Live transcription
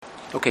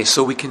Okay,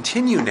 so we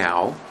continue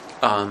now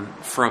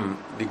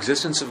from the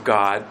existence of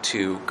God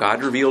to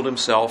God revealed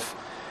himself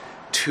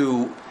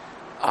to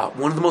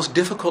one of the most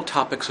difficult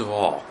topics of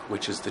all,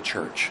 which is the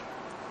church.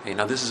 Okay,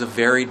 now this is a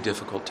very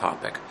difficult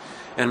topic,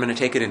 and I'm going to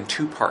take it in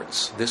two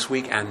parts, this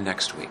week and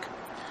next week.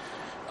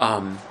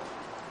 The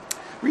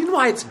reason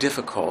why it's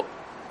difficult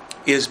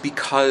is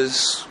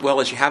because,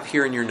 well, as you have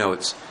here in your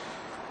notes,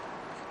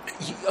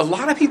 a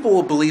lot of people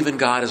will believe in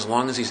God as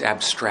long as he's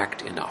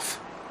abstract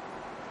enough.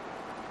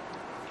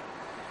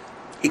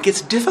 It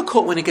gets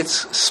difficult when it gets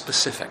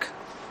specific.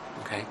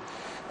 Okay,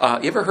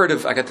 you ever heard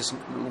of? I got this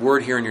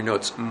word here in your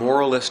notes: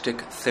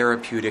 moralistic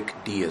therapeutic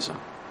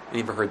deism.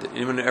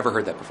 Anyone ever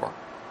heard that before?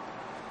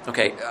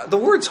 Okay, the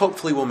words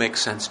hopefully will make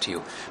sense to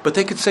you. But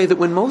they could say that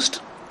when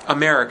most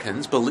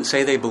Americans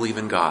say they believe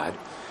in God,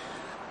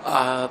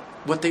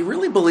 what they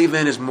really believe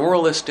in is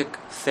moralistic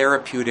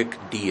therapeutic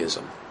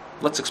deism.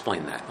 Let's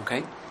explain that.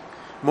 Okay,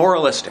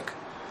 moralistic,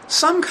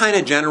 some kind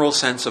of general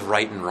sense of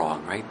right and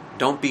wrong. Right?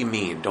 Don't be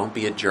mean. Don't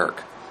be a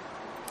jerk.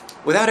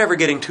 Without ever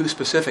getting too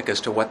specific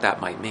as to what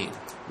that might mean.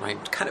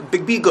 Right? Kind of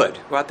be good.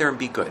 Go out there and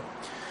be good.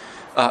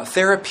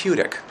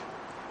 Therapeutic.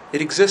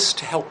 It exists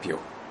to help you.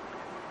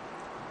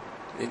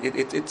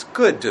 It's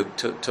good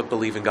to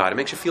believe in God. It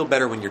makes you feel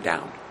better when you're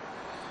down.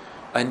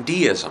 And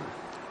deism.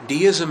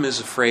 Deism is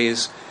a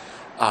phrase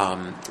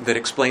that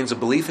explains a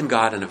belief in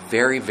God in a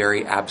very,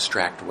 very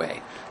abstract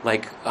way.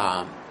 Like,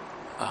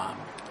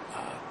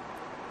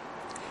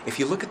 if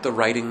you look at the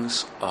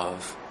writings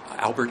of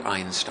Albert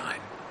Einstein,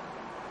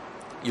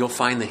 you'll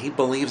find that he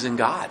believes in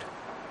God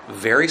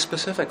very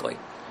specifically.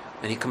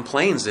 And he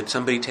complains that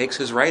somebody takes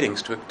his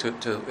writings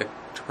to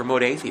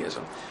promote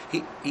atheism.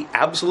 He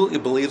absolutely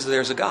believes that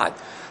there's a God.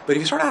 But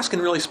if you start asking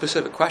really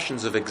specific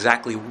questions of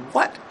exactly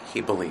what he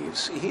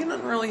believes, he's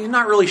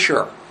not really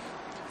sure.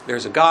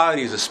 There's a God,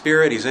 he's a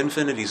spirit, he's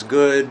infinite, he's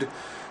good,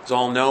 he's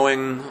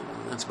all-knowing.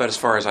 That's about as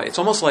far as it's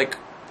almost like,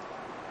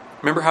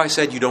 remember how I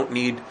said you don't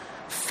need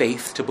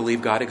faith to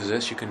believe God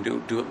exists? You can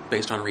do it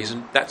based on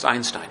reason? That's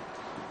Einstein.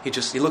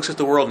 He looks at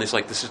the world and he's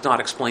like, this does not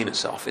explain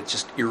itself. It's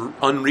just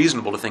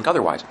unreasonable to think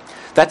otherwise.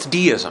 That's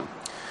deism.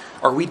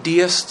 Are we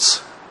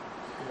deists?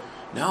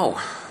 No.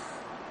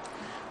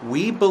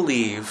 We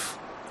believe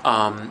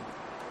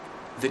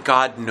that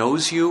God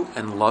knows you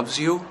and loves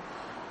you.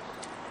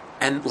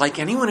 And like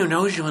anyone who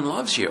knows you and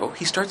loves you,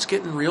 he starts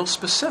getting real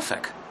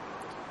specific.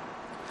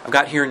 I've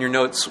got here in your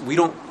notes, a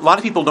lot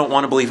of people don't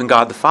want to believe in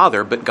God the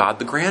Father, but God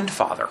the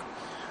Grandfather.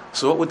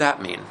 So what would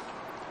that mean?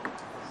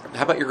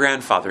 How about your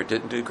grandfather?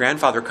 Did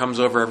grandfather comes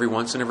over every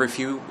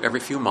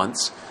few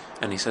months,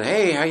 and he said,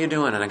 "Hey, how you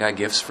doing? And I got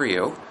gifts for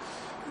you."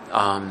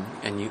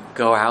 And you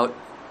go out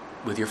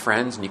with your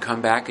friends, and you come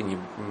back, and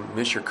you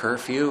miss your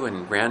curfew,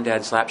 and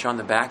granddad slaps you on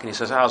the back, and he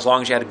says, "Oh, as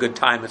long as you had a good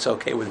time, it's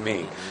okay with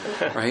me."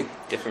 Right?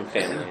 Different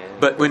family. Yeah.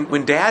 But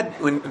when dad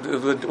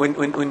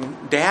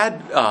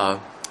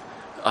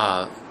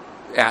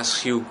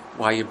asks you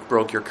why you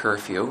broke your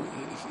curfew,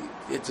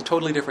 it's a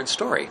totally different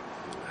story.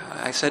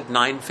 I said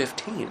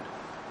 9:15.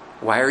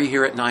 Why are you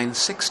here at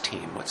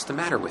 9:16? What's the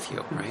matter with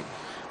you, right?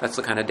 That's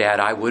the kind of dad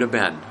I would have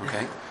been,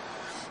 okay?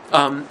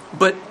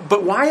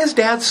 But why is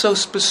dad so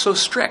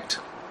strict?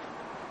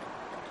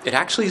 It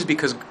actually is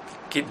because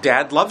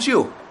dad loves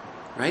you,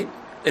 right?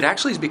 It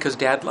actually is because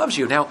dad loves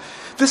you. Now,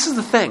 this is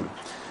the thing.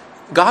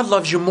 God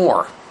loves you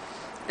more,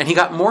 and he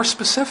got more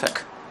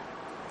specific.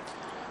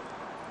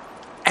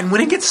 And when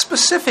it gets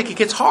specific, it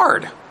gets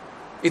hard.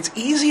 It's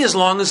easy as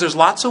long as there's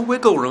lots of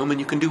wiggle room and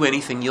you can do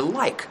anything you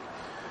like.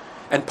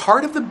 And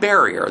part of the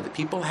barrier that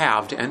people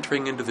have to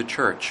entering into the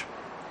church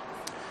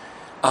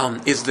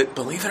is that,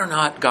 believe it or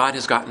not, God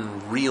has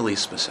gotten really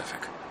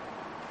specific.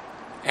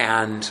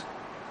 And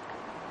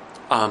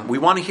we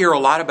want to hear a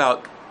lot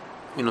about,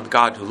 the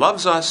God who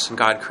loves us, and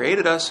God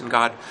created us, and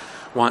God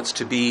wants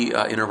to be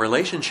in a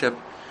relationship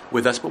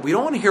with us, but we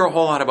don't want to hear a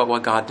whole lot about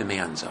what God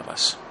demands of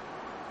us.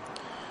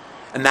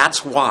 And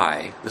that's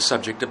why the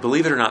subject,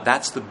 believe it or not,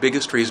 that's the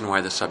biggest reason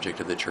why the subject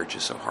of the church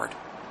is so hard.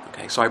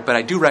 Okay, but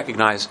I do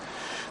recognize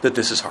that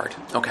this is hard.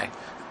 Okay.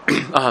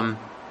 I'll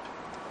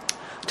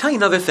tell you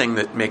another thing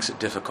that makes it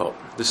difficult,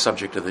 the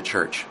subject of the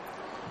church.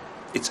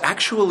 It's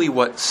actually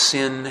what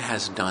sin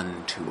has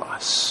done to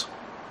us.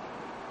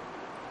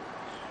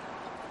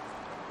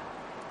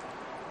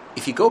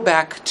 If you go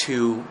back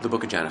to the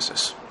book of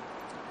Genesis,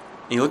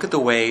 and you look at the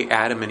way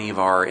Adam and Eve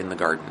are in the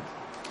garden,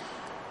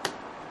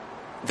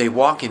 they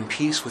walk in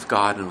peace with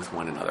God and with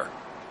one another.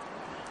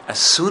 As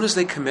soon as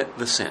they commit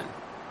the sin,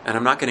 and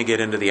I'm not going to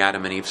get into the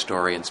Adam and Eve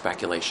story and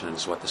speculation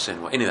as to what the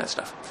sin was, any of that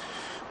stuff.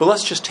 But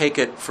let's just take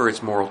it for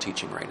its moral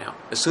teaching right now.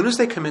 As soon as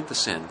they commit the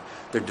sin,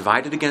 they're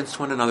divided against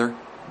one another,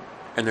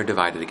 and they're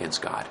divided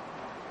against God.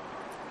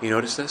 You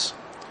notice this?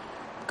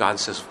 God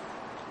says,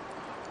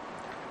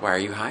 "Why are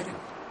you hiding?"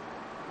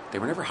 They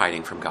were never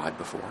hiding from God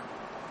before.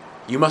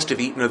 "You must have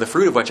eaten of the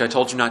fruit of which I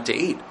told you not to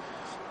eat."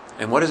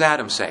 And what does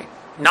Adam say?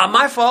 "Not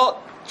my fault.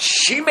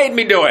 She made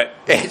me do it.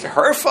 It's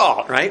her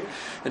fault," right?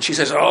 And she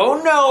says,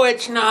 "Oh, no,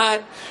 it's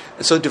not."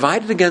 And so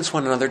divided against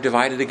one another,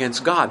 divided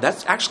against God.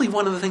 That's actually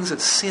one of the things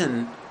that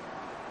sin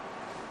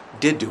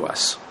did to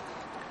us.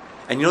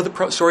 And you know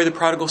the story of the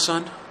prodigal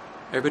son?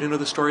 Everybody know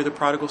the story of the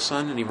prodigal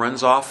son? And he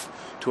runs off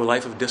to a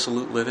life of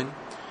dissolute living.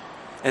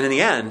 And in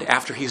the end,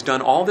 after he's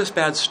done all this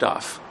bad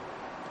stuff,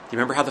 do you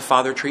remember how the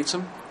father treats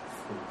him?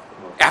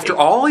 After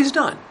all he's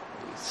done,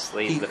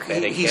 He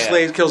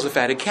kills the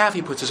fatted calf.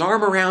 He puts his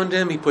arm around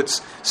him. He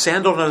puts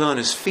sandals on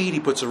his feet. He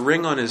puts a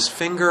ring on his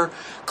finger,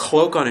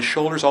 cloak on his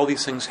shoulders. All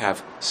these things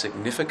have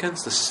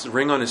significance. The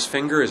ring on his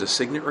finger is a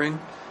signet ring.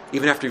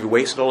 Even after he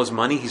wasted all his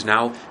money, he's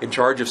now in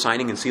charge of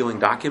signing and sealing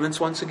documents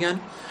once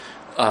again.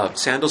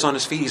 Sandals on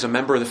his feet. He's a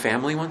member of the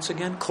family once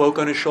again. Cloak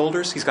on his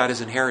shoulders. He's got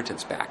his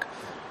inheritance back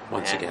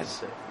once again.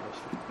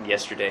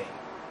 Yesterday,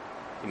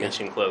 you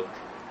mentioned cloak.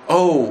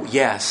 Oh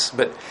yes,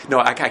 but no,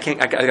 I can't.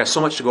 I got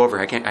so much to go over.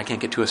 I can't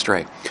get too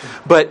astray.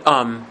 But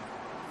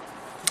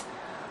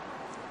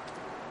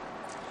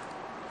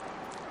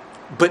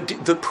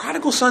the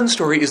prodigal son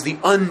story is the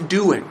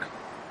undoing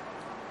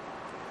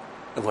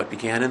of what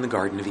began in the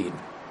Garden of Eden.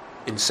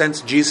 In a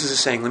sense, Jesus is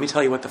saying, "Let me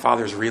tell you what the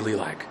Father is really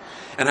like,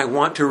 and I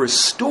want to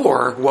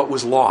restore what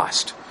was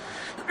lost."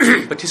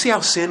 But do you see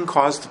how sin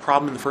caused the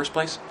problem in the first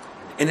place?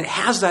 And it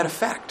has that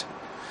effect.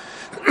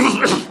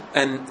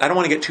 And I don't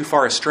want to get too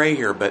far astray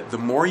here, but the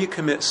more you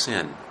commit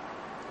sin,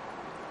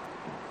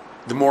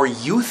 the more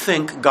you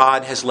think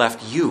God has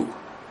left you.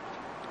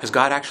 Has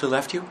God actually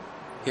left you?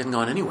 He hasn't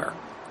gone anywhere.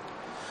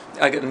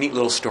 I got a neat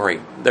little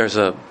story. There's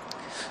a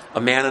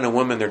man and a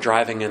woman, they're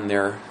driving in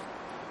their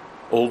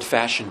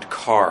old-fashioned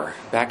car.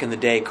 Back in the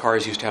day,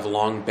 cars used to have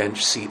long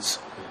bench seats.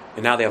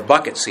 And now they have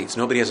bucket seats.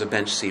 Nobody has a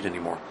bench seat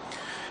anymore.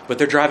 But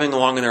they're driving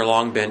along in their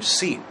long bench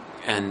seat,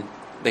 and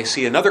they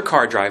see another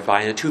car drive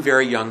by, and two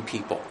very young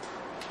people.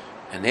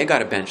 And they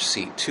got a bench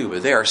seat too,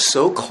 but they are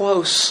so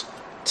close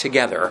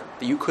together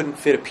that you couldn't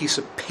fit a piece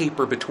of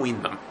paper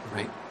between them,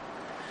 right?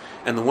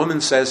 And the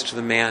woman says to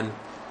the man,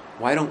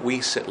 "Why don't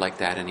we sit like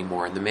that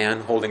anymore?" And the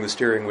man holding the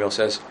steering wheel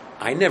says,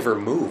 "I never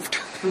moved."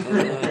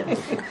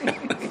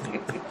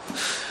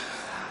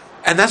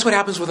 And that's what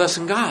happens with us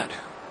and God.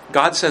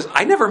 God says,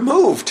 "I never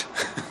moved."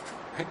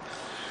 Right?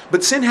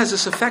 But sin has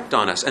this effect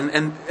on us.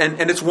 And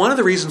it's one of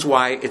the reasons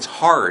why it's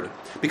hard,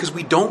 because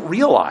we don't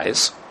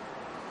realize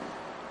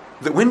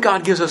that when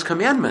God gives us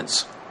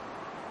commandments,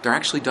 they're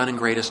actually done in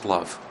greatest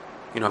love.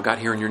 You know, I've got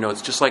here in your notes,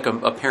 just like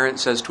a parent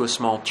says to a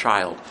small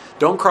child,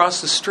 "Don't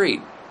cross the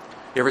street."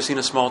 You ever seen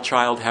a small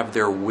child have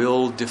their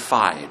will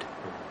defied?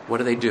 What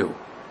do?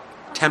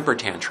 Temper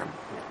tantrum.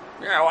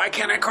 Yeah, why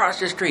can't I cross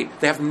the street?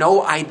 They have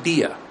no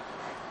idea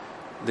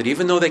that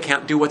even though they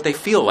can't do what they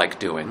feel like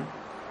doing,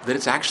 that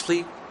it's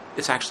actually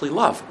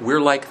love.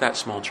 We're like that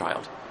small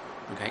child.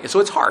 Okay,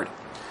 so it's hard.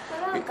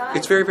 What about God's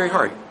It's very, very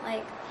hard.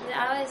 Like,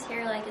 I always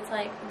hear, like, it's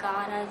like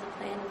God has a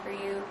plan for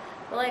you.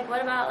 But, like,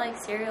 what about,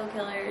 like, serial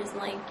killers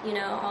and, like, you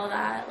know, all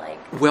that? Like,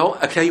 well,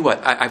 I'll tell you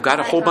what. I've got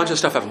a whole bunch of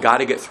stuff I've got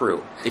to get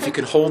through. If you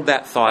can hold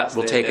that thought,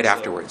 we'll take it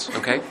afterwards.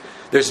 Okay?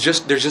 There's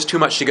just too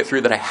much to get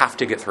through that I have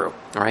to get through.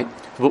 All right?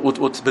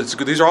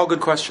 But these are all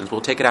good questions.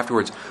 We'll take it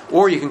afterwards.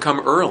 Or you can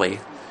come early,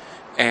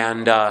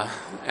 and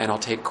I'll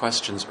take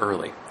questions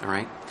early. All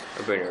right?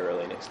 I'll bring it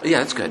early next time. Yeah,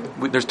 that's good.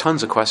 There's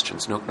tons of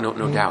questions. No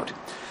doubt.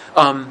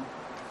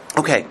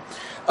 Okay.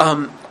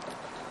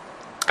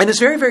 And it's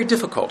very, very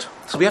difficult.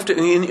 So we have to,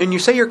 and you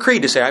say your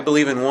creed to say, "I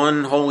believe in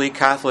one holy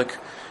Catholic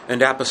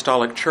and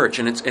Apostolic Church,"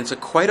 and it's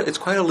quite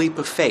a leap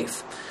of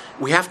faith.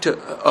 We have to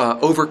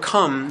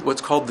overcome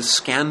what's called the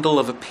scandal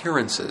of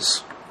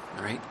appearances.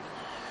 All right.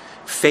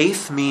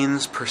 Faith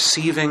means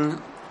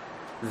perceiving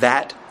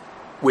that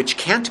which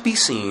can't be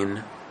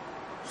seen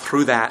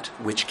through that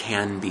which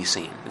can be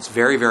seen. It's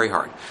very, very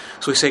hard.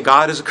 So we say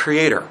God is a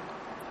creator.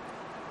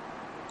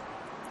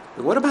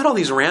 What about all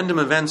these random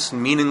events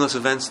and meaningless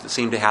events that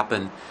seem to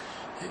happen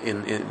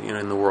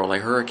in the world,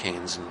 like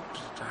hurricanes? And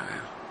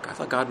I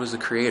thought God was the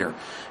creator.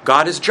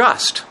 God is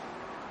just.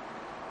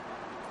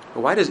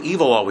 But why does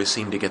evil always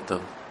seem to get the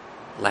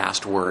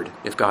last word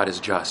if God is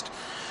just?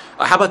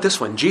 How about this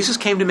one? Jesus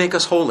came to make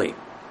us holy.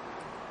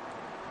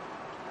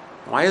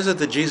 Why is it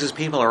that Jesus'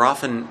 people are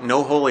often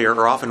no holier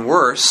or often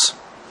worse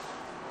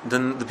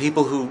than the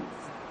people who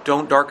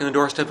don't darken the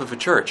doorstep of a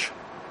church?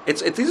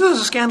 These are a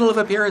scandal of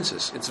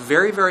appearances. It's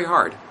very, very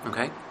hard.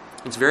 Okay,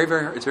 it's very,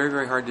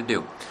 very hard to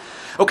do.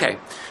 Okay,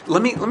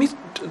 let me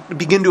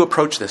begin to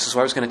approach this. This is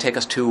why it's going to take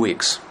us 2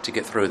 weeks to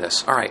get through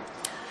this. All right,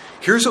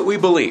 here's what we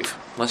believe.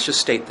 Let's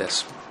just state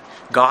this: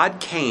 God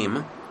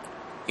came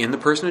in the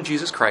person of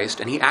Jesus Christ,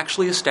 and He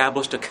actually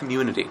established a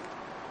community,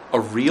 a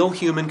real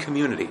human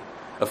community,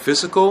 a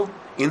physical,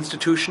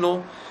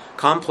 institutional,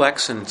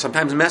 complex, and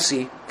sometimes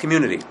messy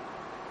community.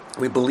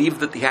 We believe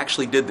that He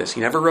actually did this.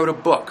 He never wrote a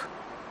book,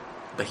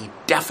 but He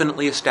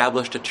definitely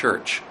established a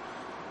church.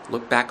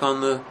 Look back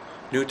on the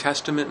New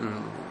Testament,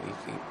 and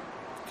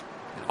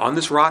on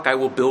this rock I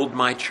will build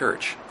my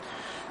church.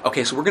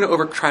 Okay, so we're going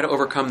to try to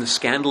overcome the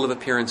scandal of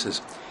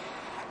appearances.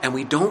 And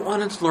we don't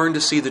want to learn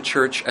to see the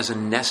church as a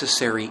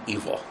necessary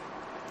evil.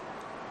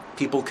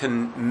 People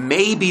can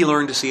maybe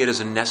learn to see it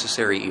as a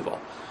necessary evil.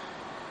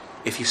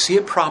 If you see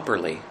it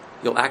properly,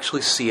 you'll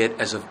actually see it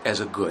as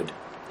a good.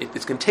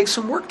 It's going to take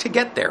some work to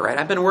get there, right?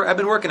 I've been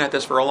working at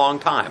this for a long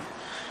time.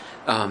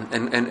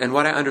 And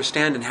what I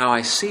understand and how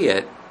I see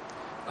it,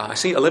 I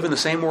live in the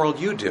same world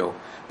you do,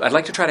 but I'd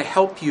like to try to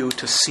help you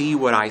to see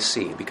what I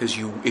see, because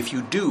if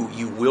you do,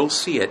 you will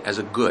see it as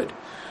a good,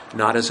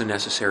 not as a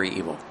necessary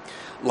evil.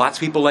 Lots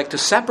of people like to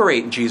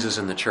separate Jesus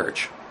and the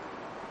church.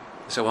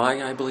 They say, well,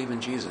 I believe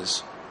in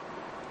Jesus,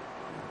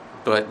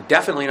 but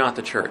definitely not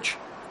the church.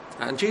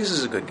 Jesus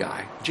is a good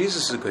guy.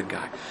 Jesus is a good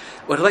guy.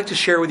 What I'd like to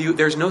share with you,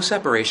 there's no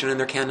separation, and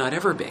there cannot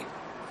ever be.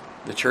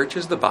 The church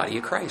is the body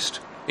of Christ,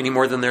 any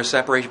more than there's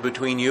separation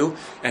between you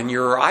and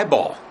your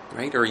eyeball,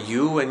 right? Or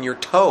you and your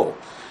toe.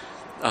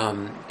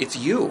 It's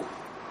you.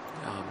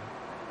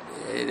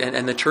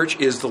 And the church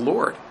is the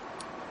Lord.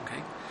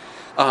 Okay.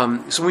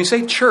 So when we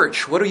say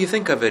church, what do you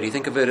think of it? Do you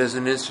think of it as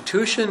an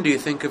institution? Do you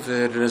think of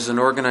it as an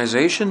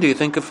organization? Do you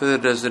think of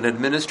it as an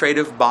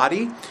administrative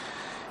body?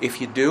 If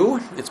you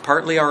do, it's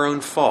partly our own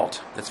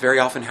fault. That's very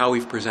often how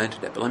we've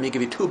presented it. But let me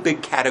give you two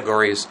big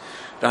categories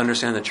to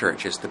understand the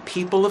church. It's the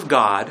people of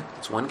God,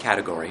 it's one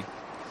category,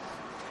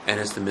 and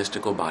it's the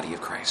mystical body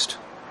of Christ.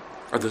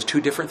 Are those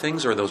two different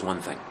things, or are those one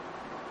thing?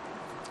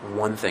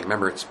 One thing.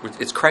 Remember,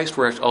 it's Christ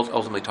we're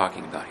ultimately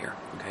talking about here.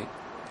 Okay,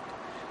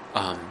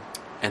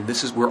 and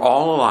we're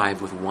all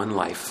alive with one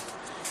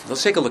life.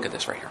 Let's take a look at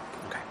this right here.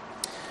 Okay,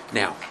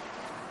 now,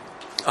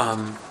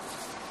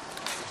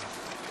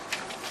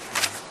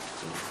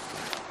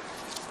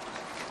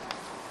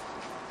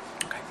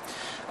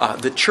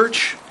 the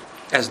church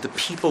as the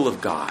people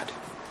of God.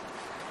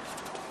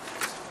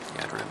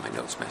 Yeah, I don't have my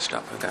notes messed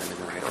up. I've got them in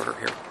the right order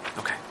here.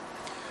 Okay.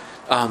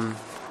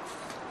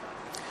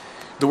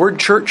 The word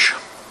church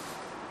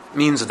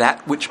means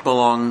that which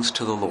belongs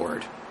to the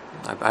Lord.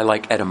 I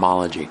like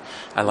etymology.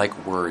 I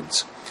like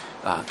words.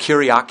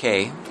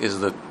 Kyriake is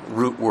the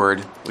root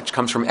word, which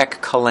comes from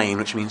ekkalein,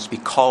 which means to be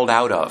called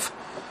out of.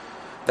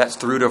 That's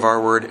the root of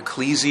our word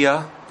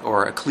ecclesia,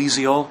 or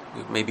ecclesial.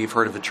 Maybe you've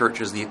heard of the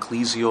church as the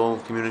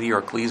ecclesial community or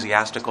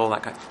ecclesiastical,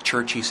 that kind of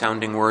churchy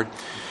sounding word.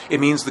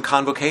 It means the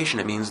convocation.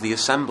 It means the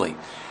assembly.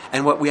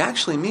 And what we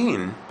actually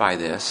mean by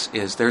this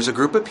is there's a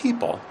group of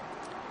people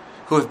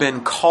who have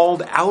been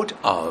called out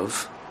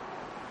of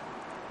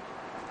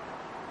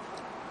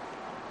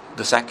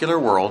the secular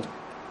world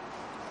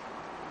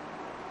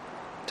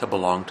to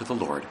belong to the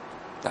Lord.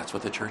 That's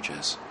what the church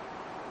is.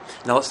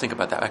 Now let's think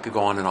about that. I could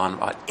go on and on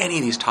about any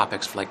of these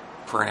topics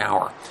for an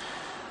hour.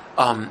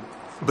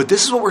 But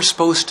this is what we're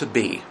supposed to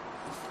be.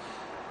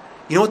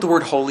 You know what the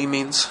word holy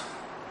means?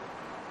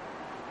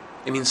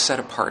 It means set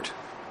apart.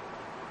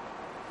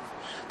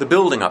 The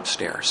building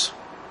upstairs,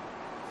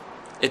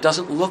 it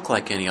doesn't look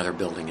like any other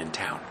building in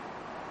town.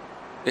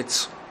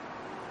 It's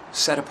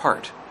set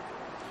apart.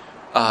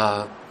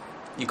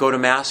 You go to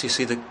Mass, you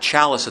see the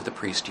chalice that the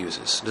priest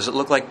uses. Does it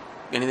look like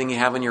anything you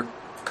have in your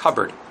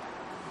cupboard?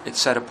 It's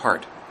set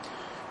apart.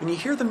 When you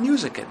hear the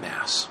music at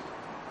Mass,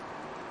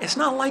 it's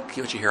not like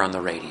what you hear on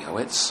the radio.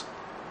 It's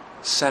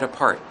set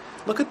apart.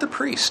 Look at the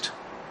priest.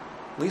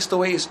 At least the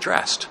way he's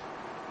dressed.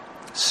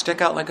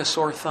 Stick out like a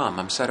sore thumb.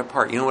 I'm set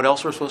apart. You know what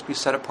else we're supposed to be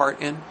set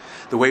apart in?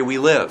 The way we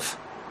live.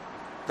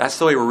 That's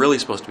the way we're really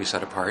supposed to be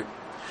set apart.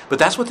 But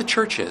that's what the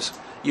church is.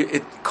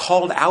 It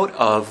called out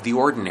of the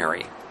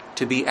ordinary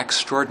to be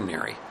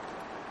extraordinary.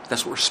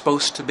 That's what we're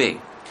supposed to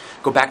be.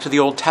 Go back to the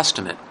Old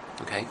Testament,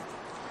 okay?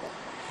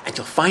 And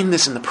you'll find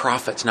this in the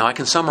prophets. Now I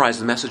can summarize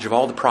the message of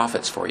all the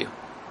prophets for you.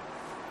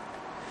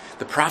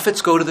 The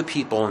prophets go to the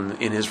people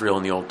in Israel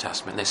in the Old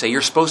Testament. They say,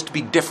 you're supposed to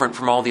be different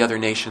from all the other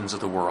nations of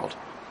the world.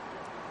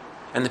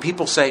 And the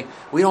people say,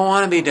 we don't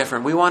want to be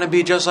different. We want to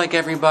be just like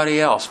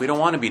everybody else. We don't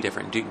want to be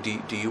different.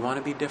 Do you want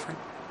to be different?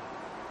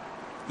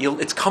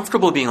 It's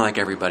comfortable being like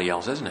everybody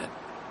else, isn't it?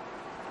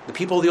 The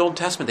people of the Old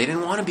Testament, they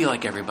didn't want to be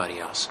like everybody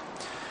else.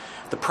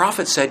 The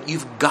prophet said,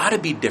 you've got to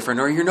be different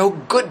or you're no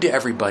good to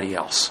everybody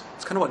else.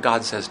 It's kind of what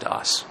God says to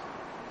us.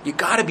 You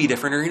got to be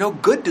different or you're no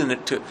good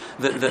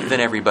than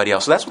everybody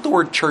else. So that's what the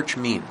word church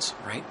means,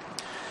 right?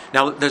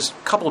 Now, there's a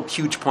couple of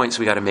huge points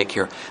we got to make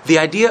here. The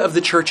idea of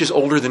the church is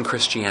older than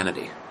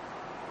Christianity.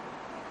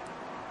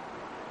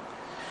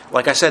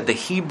 Like I said, the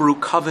Hebrew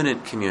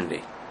covenant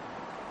community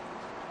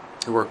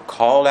who were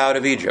called out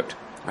of Egypt,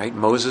 right?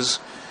 Moses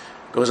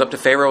goes up to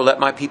Pharaoh, let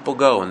my people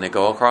go, and they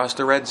go across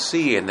the Red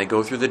Sea, and they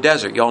go through the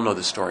desert. You all know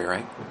the story,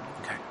 right?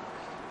 Okay.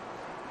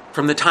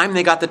 From the time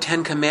they got the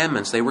Ten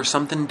Commandments, they were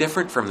something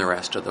different from the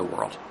rest of the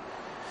world.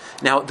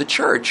 Now, the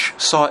church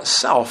saw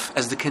itself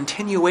as the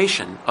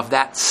continuation of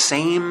that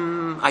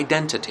same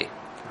identity,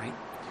 right?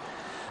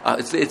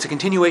 It's a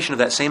continuation of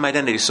that same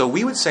identity. So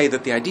we would say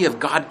that the idea of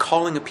God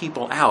calling a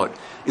people out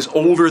is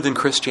older than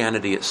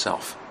Christianity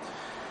itself.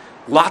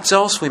 Lots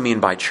else we mean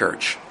by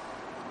church.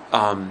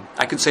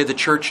 I could say the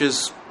church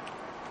is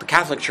the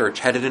Catholic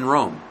Church headed in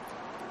Rome.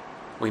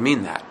 We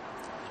mean that.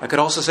 I could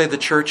also say the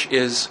church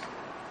is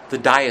the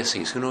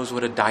diocese. Who knows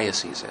what a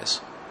diocese is?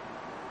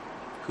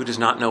 Who does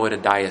not know what a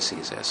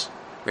diocese is?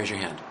 Raise your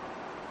hand.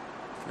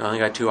 I only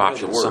got two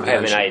options. I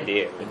have an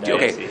idea.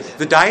 Okay,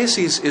 the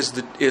diocese is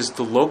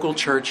the local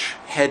church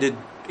headed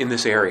in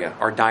this area.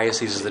 Our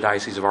diocese is the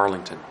Diocese of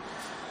Arlington.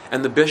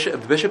 And the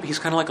bishop, he's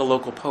kind of like a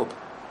local pope.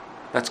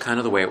 That's kind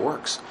of the way it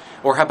works.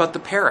 Or how about the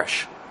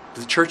parish?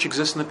 The church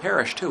exists in the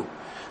parish too.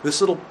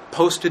 This little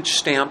postage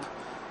stamp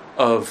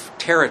of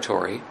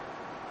territory,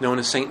 known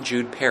as St.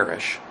 Jude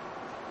Parish,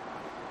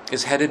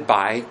 is headed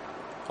by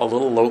a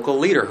little local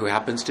leader who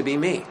happens to be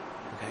me.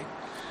 Okay,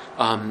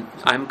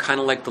 I'm kind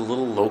of like the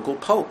little local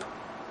pope.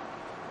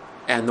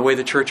 And the way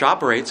the church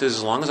operates is,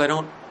 as long as I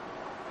don't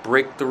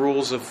break the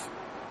rules of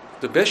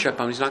the bishop,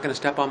 he's not going to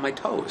step on my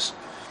toes.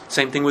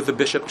 Same thing with the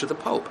bishop to the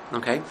pope.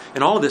 Okay,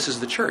 and all of this is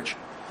the church.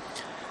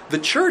 The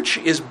church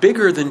is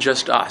bigger than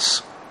just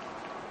us.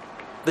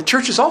 The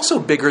church is also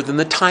bigger than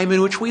the time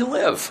in which we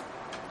live.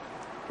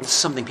 This is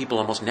something people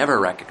almost never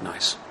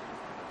recognize.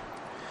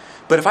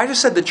 But if I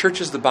just said the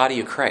church is the body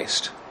of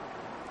Christ,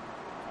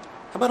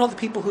 how about all the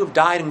people who have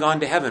died and gone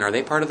to heaven? Are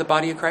they part of the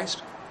body of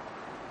Christ?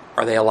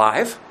 Are they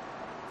alive?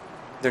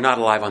 They're not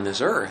alive on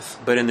this earth,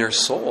 but in their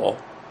soul,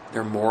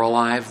 they're more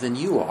alive than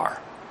you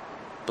are,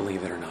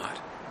 believe it or not.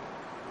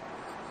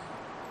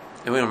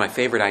 And one of my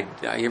favorite,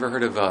 you ever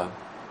heard of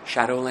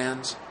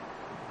Shadowlands?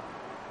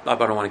 I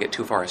don't want to get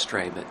too far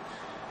astray, but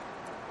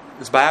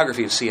it's a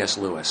biography of C.S.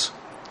 Lewis.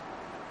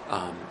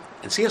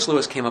 And C.S.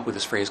 Lewis came up with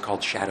this phrase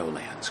called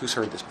Shadowlands. Who's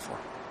heard this before?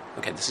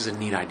 Okay, this is a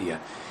neat idea.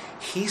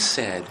 He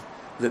said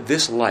that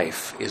this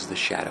life is the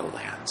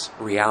Shadowlands.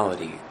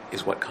 Reality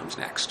is what comes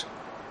next.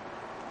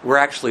 We're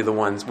actually the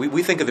ones,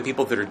 we think of the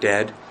people that are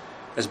dead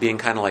as being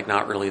kind of like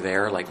not really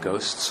there, like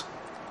ghosts.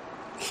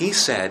 He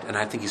said, and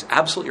I think he's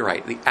absolutely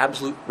right, the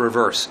absolute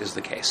reverse is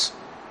the case.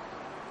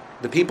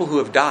 The people who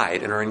have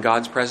died and are in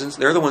God's presence,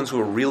 they're the ones who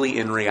are really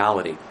in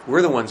reality.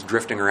 We're the ones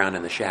drifting around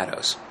in the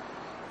shadows.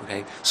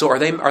 Okay, so are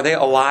they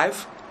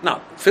alive?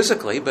 Not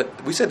physically,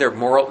 but we said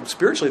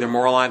spiritually they're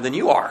more alive than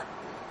you are.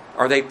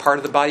 Are they part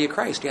of the body of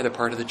Christ? Yeah, they're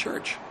part of the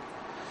church.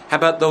 How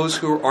about those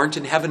who aren't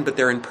in heaven but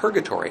they're in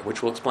purgatory,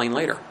 which we'll explain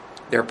later?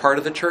 They're part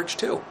of the church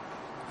too.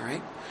 All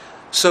right,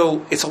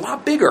 so it's a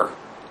lot bigger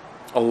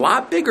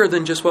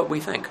than just what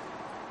we think.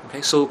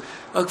 Okay, so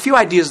a few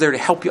ideas there to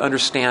help you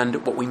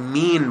understand what we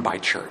mean by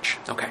church.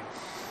 Okay,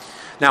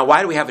 now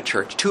why do we have a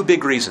church? Two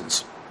big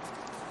reasons.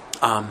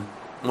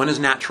 One is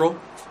natural,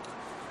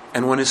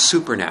 and one is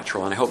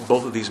supernatural, and I hope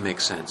both of these make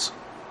sense.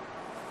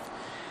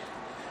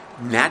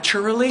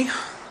 Naturally,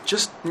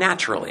 just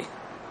naturally,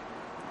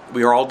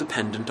 we are all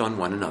dependent on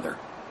one another,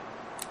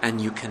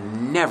 and you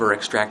can never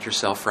extract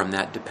yourself from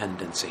that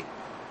dependency.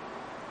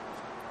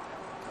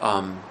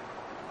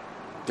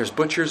 There's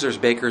butchers, there's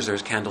bakers,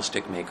 there's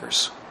candlestick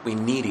makers. We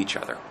need each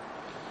other,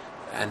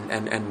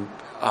 and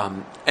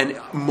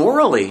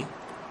morally,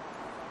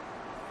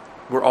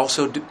 we're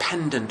also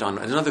dependent on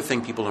another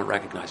thing people don't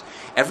recognize.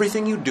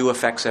 Everything you do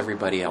affects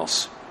everybody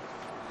else.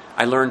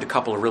 I learned a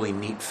couple of really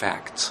neat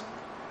facts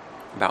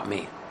about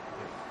me.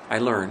 I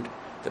learned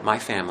that my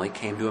family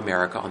came to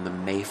America on the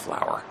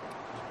Mayflower.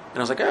 And I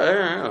was like,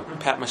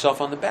 pat myself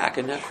on the back.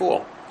 Isn't that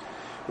cool?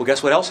 Well,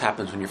 guess what else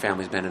happens when your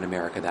family's been in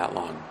America that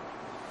long?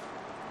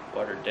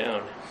 Watered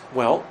down.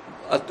 Well,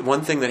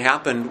 one thing that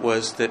happened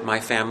was that my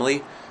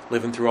family,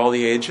 living through all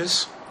the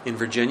ages in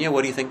Virginia,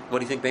 what do you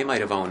think they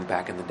might have owned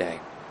back in the day?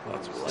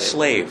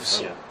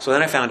 Slaves. Yeah. So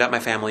then I found out my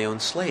family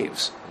owned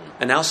slaves.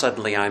 And now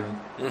suddenly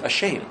I'm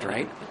ashamed,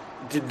 right?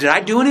 Did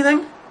I do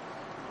anything?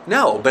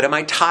 No, but am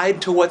I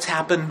tied to what's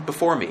happened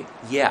before me?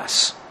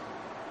 Yes.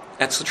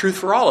 That's the truth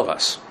for all of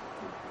us.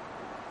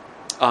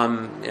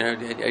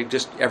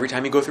 Just every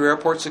time you go through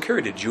airport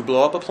security, did you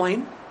blow up a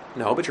plane?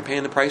 No, but you're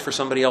paying the price for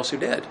somebody else who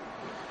did.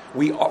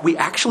 We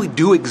actually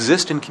do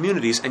exist in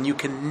communities, and you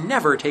can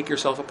never take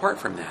yourself apart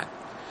from that.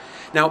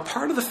 Now,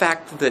 part of the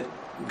fact that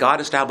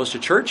God established a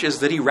church is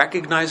that he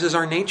recognizes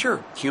our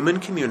nature. Human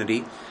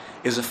community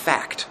is a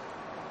fact.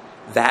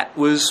 That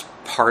was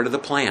part of the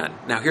plan.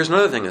 Now, here's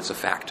another thing that's a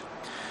fact.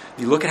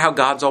 You look at how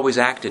God's always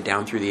acted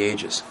down through the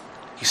ages.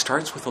 He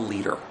starts with a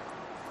leader.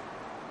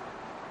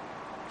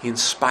 He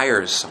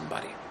inspires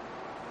somebody.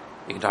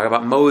 You can talk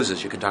about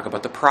Moses. You can talk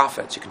about the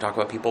prophets. You can talk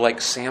about people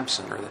like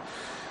Samson or the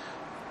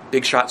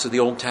big shots of the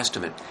Old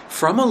Testament.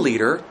 From a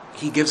leader,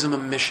 he gives them a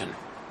mission.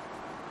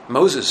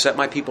 Moses, set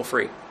my people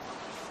free.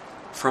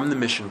 From the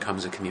mission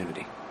comes a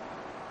community.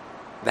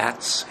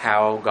 That's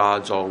how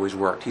God's always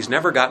worked. He's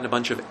never gotten a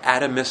bunch of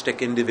atomistic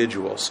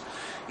individuals,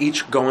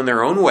 each going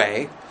their own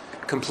way,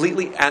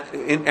 completely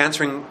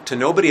answering to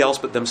nobody else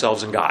but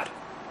themselves and God.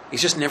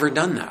 He's just never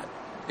done that.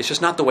 It's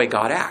just not the way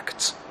God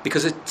acts,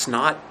 because it's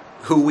not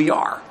who we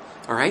are.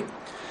 All right?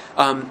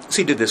 So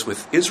he did this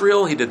with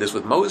Israel. He did this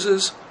with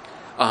Moses,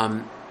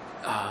 and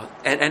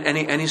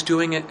he's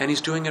doing it. And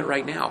he's doing it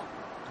right now.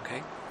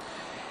 Okay?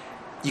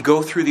 You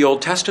go through the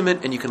Old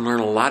Testament, and you can learn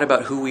a lot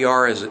about who we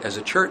are as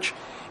a church.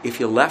 If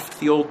you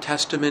left the Old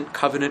Testament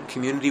covenant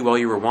community while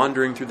you were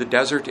wandering through the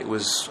desert, it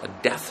was a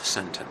death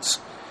sentence.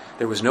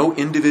 There was no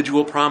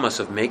individual promise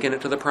of making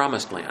it to the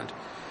promised land.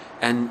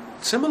 And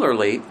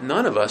similarly,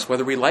 none of us,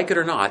 whether we like it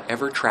or not,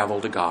 ever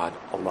travel to God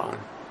alone.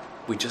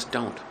 We just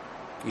don't.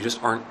 You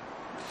just aren't.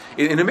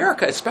 In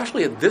America,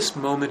 especially at this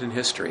moment in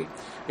history,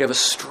 we have a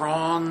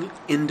strong,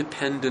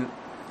 independent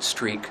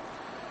streak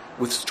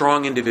with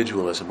strong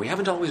individualism. We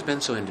haven't always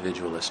been so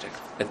individualistic.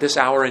 At this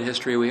hour in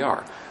history we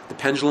are. The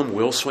pendulum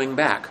will swing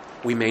back.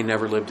 We may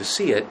never live to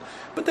see it,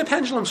 but the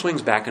pendulum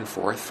swings back and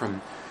forth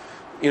from,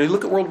 you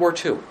look at World War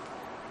II.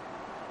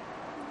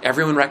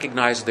 Everyone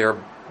recognized their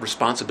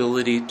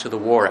responsibility to the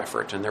war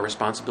effort and their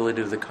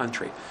responsibility to the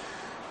country.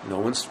 No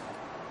one's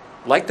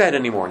like that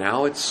anymore.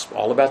 Now it's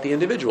all about the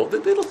individual.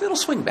 It'll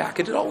swing back.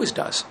 It always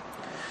does.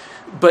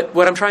 But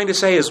what I'm trying to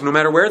say is no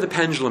matter where the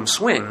pendulum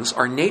swings,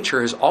 our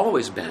nature has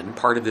always been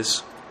part of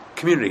this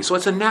community. So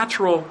it's a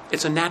natural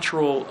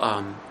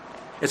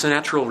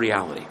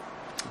reality.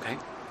 Okay?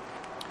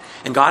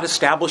 And God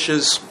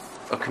establishes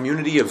a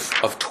community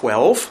of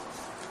 12,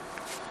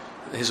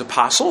 his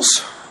apostles,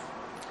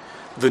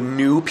 the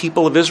new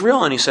people of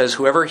Israel, and he says,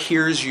 whoever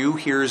hears you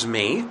hears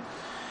me.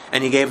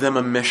 And he gave them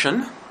a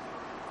mission.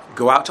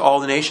 Go out to all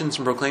the nations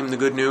and proclaim the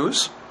good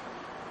news.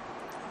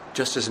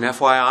 Just as an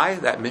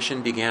FYI, that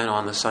mission began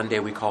on the Sunday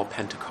we call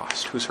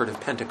Pentecost. Who's heard of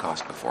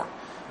Pentecost before?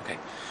 Okay.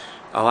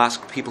 I'll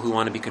ask people who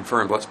want to be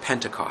confirmed, what's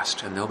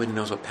Pentecost? And nobody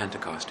knows what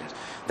Pentecost is.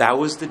 That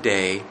was the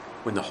day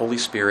when the Holy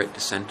Spirit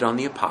descended on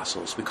the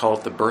apostles. We call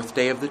it the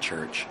birthday of the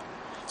church.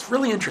 It's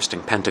really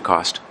interesting,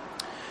 Pentecost.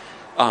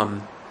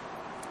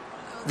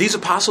 These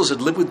apostles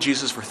had lived with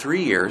Jesus for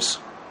 3 years.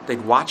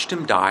 They'd watched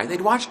him die.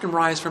 They'd watched him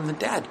rise from the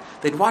dead.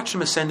 They'd watched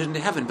him ascend into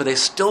heaven, but they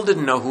still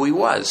didn't know who he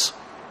was.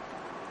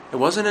 It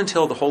wasn't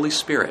until the Holy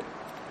Spirit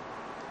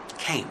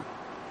came,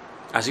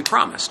 as he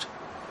promised,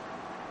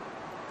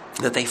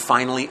 that they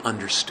finally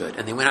understood.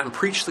 And they went out and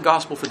preached the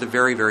gospel for the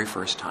very, very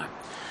first time.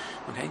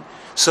 Okay?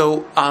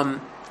 So,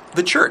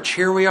 the church,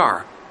 here we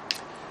are.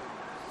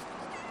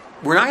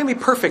 We're not going to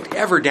be perfect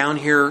ever down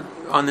here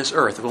on this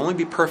earth. We'll only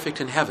be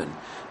perfect in heaven.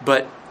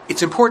 But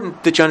it's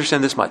important that you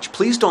understand this much.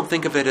 Please don't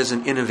think of it as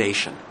an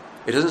innovation.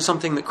 It isn't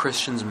something that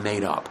Christians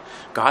made up.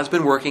 God's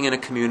been working in a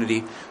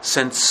community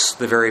since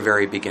the very,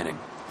 very beginning.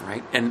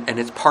 Right? And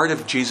it's part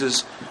of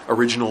Jesus'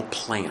 original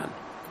plan.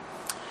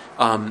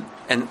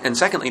 And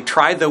secondly,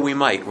 try though we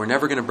might, we're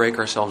never going to break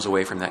ourselves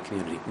away from that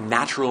community.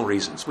 Natural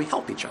reasons. We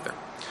help each other.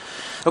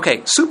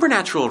 Okay,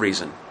 supernatural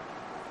reason.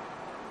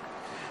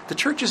 The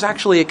church is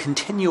actually a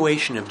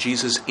continuation of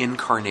Jesus'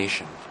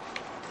 incarnation.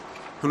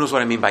 Who knows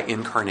what I mean by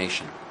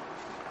incarnation?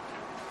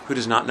 Who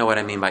does not know what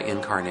I mean by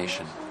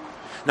incarnation?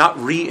 Not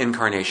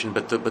reincarnation,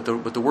 but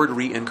the word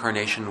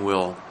reincarnation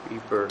will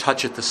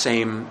touch at the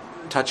same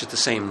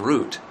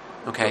root.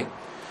 Okay,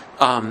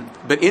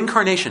 but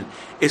incarnation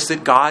is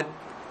that God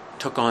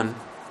took on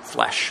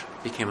flesh,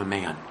 became a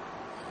man.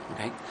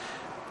 Okay,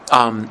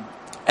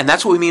 and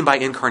that's what we mean by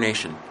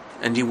incarnation.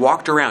 And he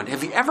walked around.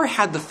 Have you ever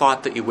had the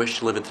thought that you wish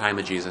to live at the time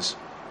of Jesus?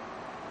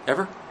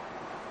 Ever?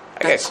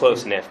 I got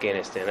close in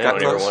Afghanistan. I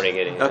don't ever want to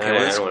get in. Okay,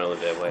 I don't want to live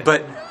that way.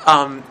 But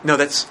no,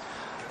 that's.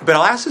 But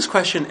I'll ask this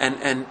question,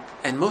 and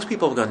most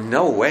people will go,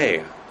 "No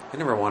way! I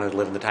never wanted to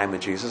live in the time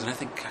of Jesus." And I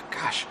think,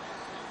 gosh,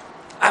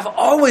 I've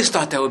always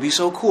thought that would be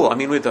so cool. I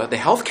mean, with the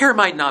healthcare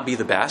might not be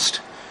the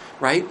best,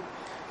 right?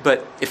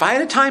 But if I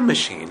had a time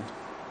machine,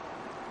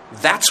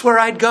 that's where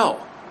I'd go.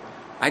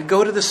 I'd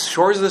go to the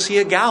shores of the Sea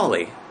of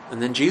Galilee,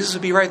 and then Jesus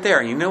would be right there.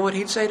 And you know what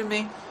he'd say to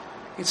me?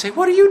 He'd say,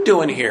 "What are you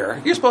doing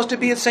here? You're supposed to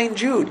be at St.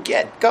 Jude.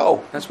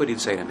 Go." That's what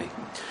he'd say to me.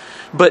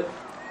 But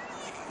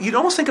you'd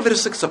almost think of it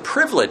as it's a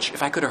privilege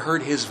if I could have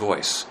heard his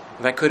voice,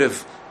 if I could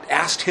have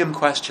asked him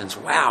questions.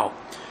 Wow.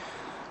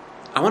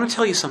 I want to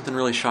tell you something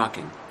really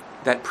shocking.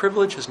 That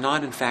privilege has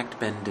not, in fact,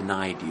 been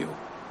denied you.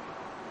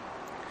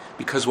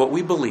 Because what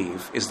we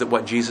believe is that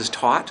what Jesus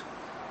taught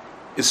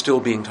is still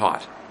being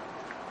taught.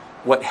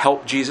 What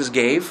help Jesus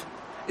gave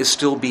is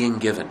still being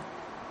given.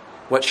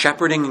 What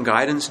shepherding and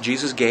guidance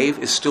Jesus gave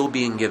is still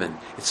being given.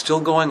 It's still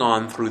going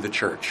on through the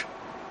church.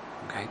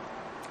 Okay?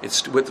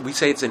 It's what we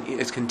say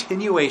it's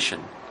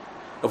continuation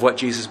of what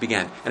Jesus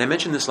began. And I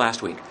mentioned this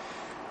last week.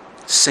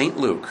 St.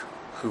 Luke,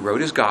 who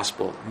wrote his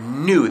gospel,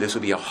 knew this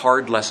would be a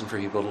hard lesson for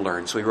people to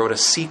learn. So he wrote a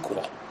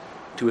sequel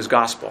to his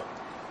gospel.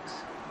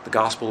 The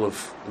Gospel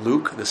of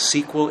Luke, the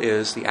sequel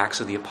is the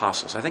Acts of the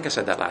Apostles. I think I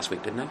said that last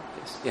week, didn't I?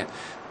 Yes. Yeah.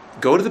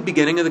 Go to the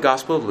beginning of the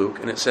Gospel of Luke,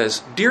 and it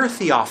says, "Dear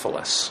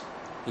Theophilus,"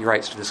 he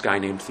writes to this guy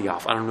named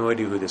Theophilus. I have no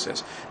idea who this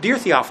is. "Dear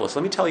Theophilus,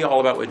 let me tell you all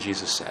about what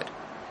Jesus said."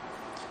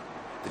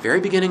 The very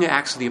beginning of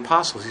Acts of the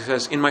Apostles, he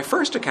says, "In my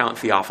first account,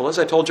 Theophilus,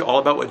 I told you all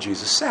about what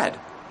Jesus said.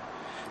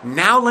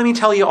 Now let me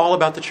tell you all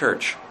about the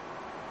church."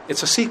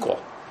 It's a sequel.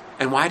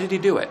 And why did he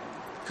do it?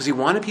 Because he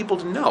wanted people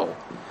to know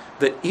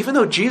that even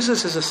though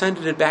Jesus has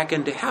ascended it back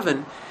into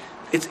heaven,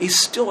 he's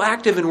still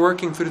active and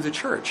working through the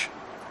church.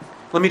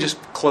 Let me just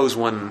close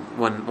one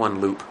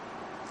loop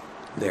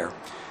there.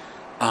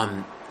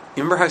 You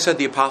remember how I said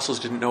the apostles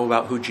didn't know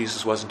about who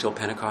Jesus was until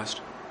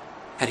Pentecost?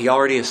 Had he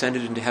already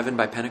ascended into heaven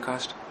by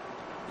Pentecost?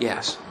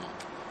 Yes.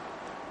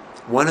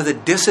 One of the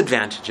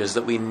disadvantages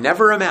that we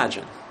never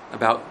imagine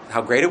about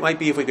how great it might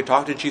be if we could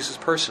talk to Jesus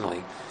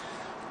personally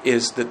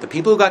is that the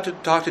people who got to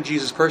talk to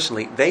Jesus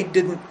personally, they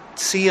didn't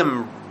see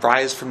him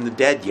rise from the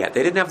dead yet.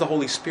 They didn't have the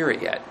Holy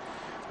Spirit yet.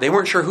 They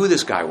weren't sure who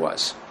this guy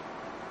was.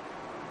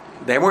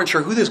 They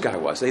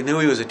knew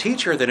he was a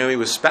teacher. They knew he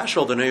was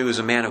special. They knew he was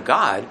a man of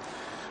God.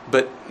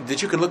 but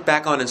that you can look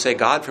back on and say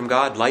God from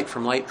God, light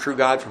from light, true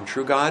God from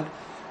true God.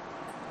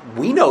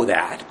 We know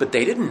that, but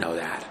they didn't know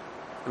that.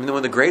 I mean, one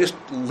of the greatest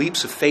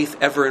leaps of faith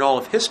ever in all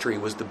of history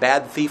was the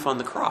bad thief on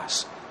the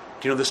cross.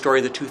 Do you know the story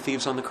of the two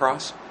thieves on the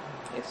cross?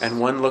 Yes. And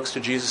one looks to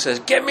Jesus and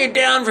says, "Get me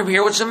down from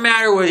here. What's the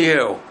matter with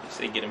you?" He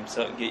said,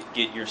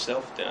 "Get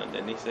yourself down."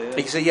 Didn't he say that?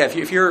 He said, "Yeah.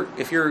 If you're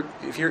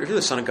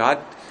the Son of God,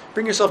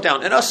 bring yourself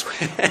down, and us,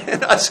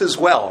 and us as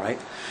well, right?"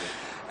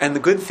 And the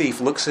good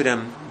thief looks at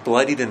him,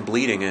 bloodied and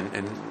bleeding,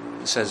 and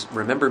says,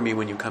 "Remember me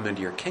when you come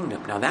into your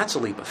kingdom." Now that's a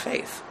leap of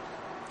faith.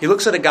 He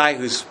looks at a guy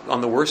who's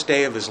on the worst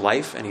day of his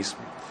life, and he's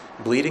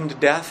bleeding to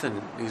death,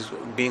 and he's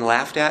being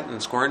laughed at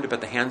and scorned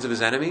at the hands of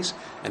his enemies,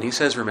 and he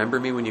says, "Remember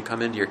me when you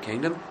come into your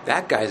kingdom."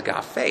 That guy's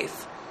got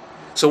faith.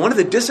 So one of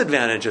the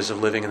disadvantages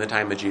of living in the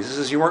time of Jesus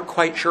is you weren't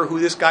quite sure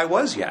who this guy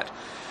was yet.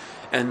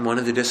 And one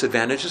of the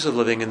disadvantages of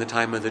living in the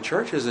time of the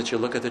church is that you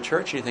look at the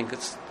church and you think,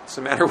 what's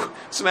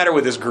the matter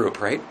with this group,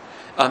 right?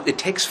 It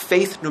takes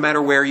faith no matter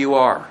where you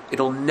are.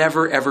 It'll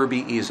never, ever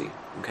be easy,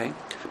 okay?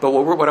 But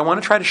what I want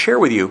to try to share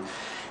with you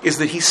is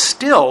that he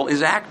still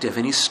is active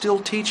and he's still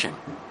teaching.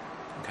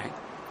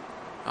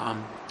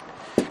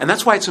 And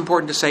that's why it's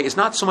important to say it's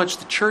not so much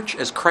the church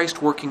as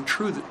Christ working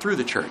through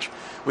the church.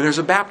 When there's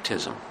a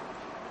baptism,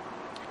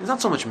 it's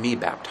not so much me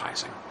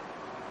baptizing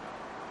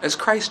as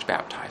Christ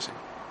baptizing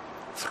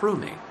through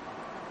me.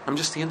 I'm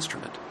just the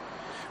instrument.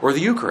 Or the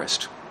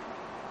Eucharist.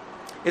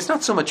 It's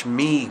not so much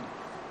me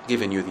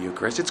giving you the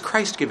Eucharist, it's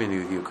Christ giving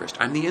you the Eucharist.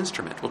 I'm the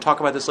instrument. We'll talk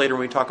about this later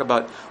when we talk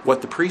about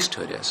what the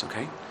priesthood is,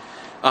 okay?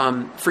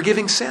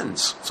 Forgiving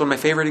sins. It's one of my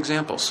favorite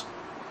examples.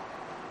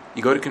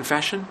 You go to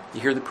confession,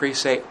 you hear the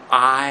priest say,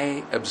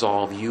 "I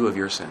absolve you of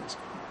your sins."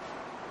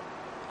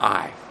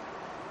 I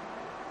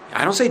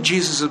don't say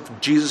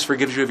Jesus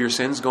forgives you of your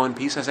sins, go in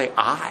peace. I say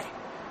I.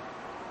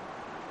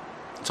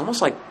 It's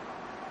almost like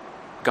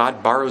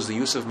God borrows the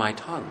use of my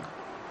tongue.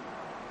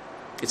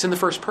 It's in the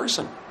first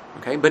person,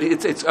 okay? But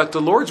it's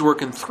the Lord's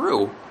working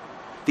through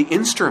the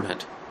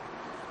instrument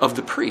of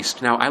the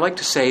priest. Now, I like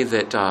to say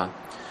that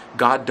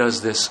God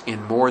does this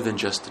in more than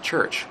just the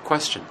church.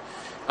 Question.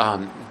 Are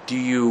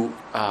you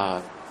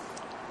a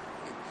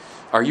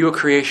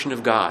creation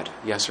of God?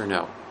 Yes or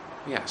no?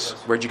 Yes.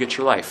 Where'd you get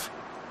your life?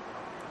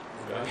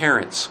 God.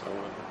 Parents.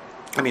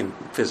 I mean,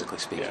 physically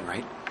speaking,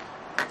 right?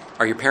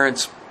 Are your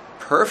parents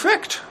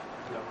perfect?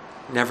 No.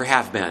 Never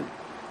have been.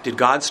 Did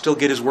God still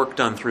get his work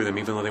done through them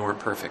even though they weren't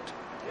perfect?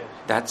 Yes.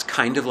 That's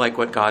kind of like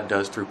what God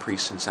does through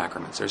priests and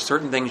sacraments. There's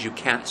certain things you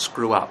can't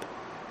screw up,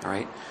 all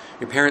right?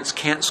 Your parents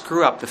can't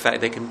screw up the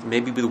fact, they can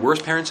maybe be the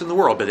worst parents in the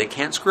world, but they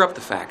can't screw up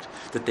the fact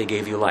that they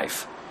gave you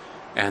life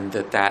and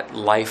that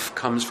life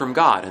comes from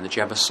God and that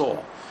you have a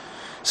soul.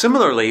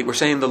 Similarly, we're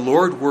saying the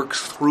Lord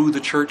works through the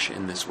church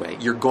in this way.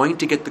 You're going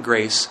to get the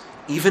grace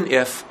even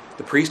if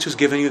the priest who's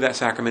given you that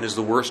sacrament is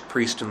the worst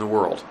priest in the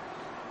world.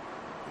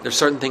 There's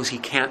certain things he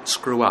can't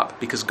screw up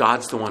because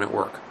God's the one at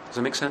work. Does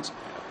that make sense?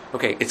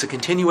 Okay, it's a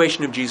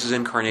continuation of Jesus'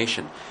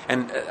 incarnation.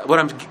 And what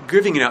I'm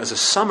giving you now is a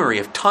summary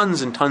of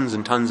tons and tons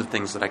and tons of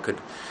things that I could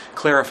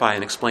clarify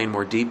and explain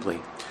more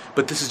deeply.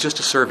 But this is just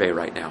a survey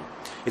right now.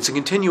 It's a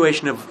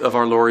continuation of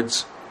our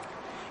Lord's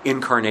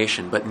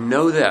incarnation. But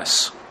know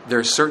this, there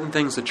are certain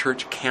things the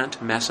church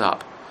can't mess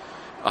up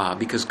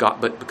because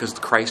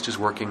Christ is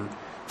working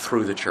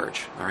through the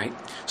church. All right?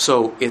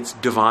 So it's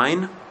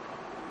divine,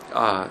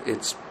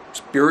 it's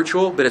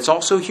spiritual, but it's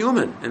also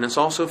human, and it's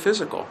also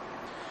physical.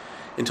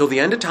 Until the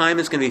end of time,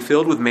 it's going to be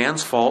filled with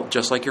man's fault,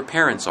 just like your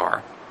parents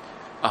are.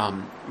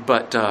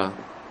 But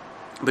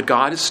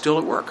God is still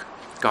at work.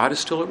 God is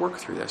still at work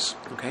through this.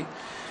 Okay,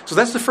 so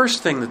that's the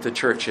first thing that the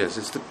church is.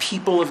 It's the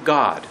people of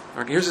God.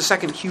 Okay, here's the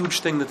second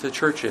huge thing that the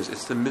church is.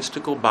 It's the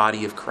mystical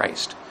body of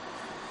Christ.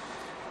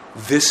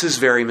 This is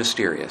very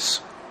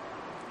mysterious.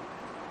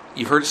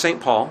 You've heard of St.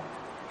 Paul.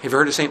 Have you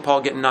heard of St. Paul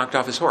getting knocked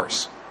off his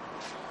horse?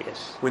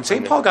 Yes. When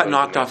St. Paul got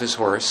knocked off his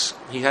horse,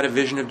 he had a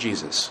vision of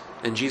Jesus.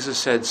 And Jesus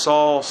said,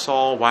 "Saul,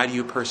 Saul, why do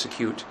you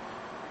persecute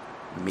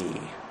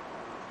me?"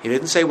 He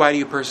didn't say, "Why do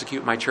you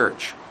persecute my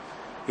church?"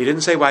 He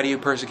didn't say, "Why do you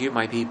persecute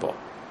my people?"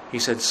 He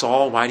said,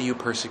 "Saul, why do you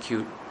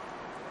persecute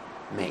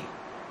me?"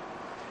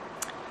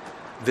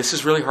 This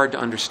is really hard to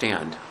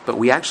understand, but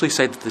we actually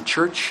say that the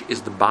church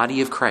is the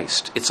body of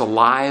Christ. It's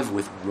alive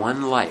with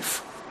one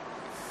life.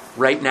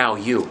 Right now,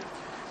 you.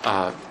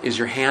 Is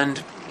your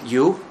hand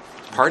you?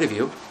 Part of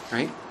you,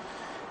 right?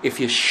 If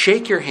you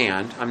shake your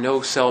hand, I'm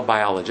no cell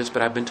biologist,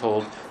 but I've been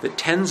told that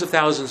tens of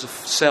thousands of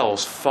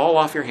cells fall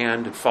off your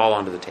hand and fall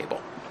onto the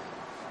table.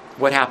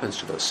 What happens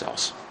to those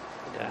cells?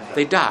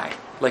 They die,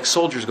 like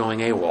soldiers going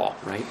AWOL,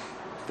 right?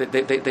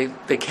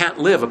 They can't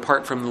live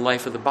apart from the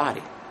life of the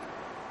body.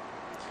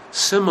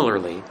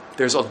 Similarly,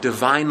 there's a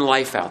divine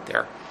life out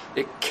there.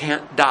 It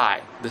can't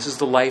die. This is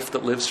the life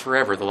that lives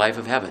forever, the life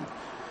of heaven.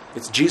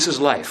 It's Jesus'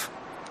 life.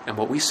 And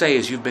what we say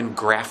is you've been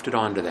grafted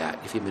onto that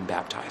if you've been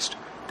baptized.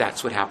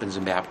 That's what happens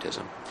in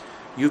baptism.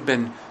 You've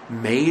been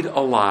made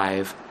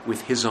alive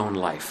with his own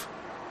life.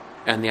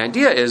 And the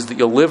idea is that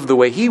you'll live the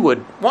way he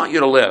would want you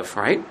to live,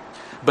 right?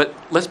 But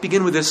let's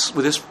begin with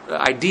this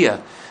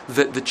idea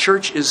the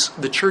church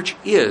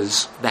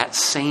is that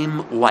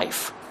same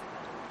life.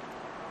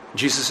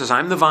 Jesus says,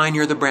 I'm the vine,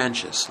 you're the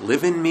branches.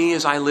 Live in me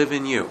as I live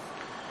in you.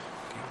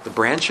 The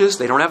branches,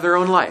 they don't have their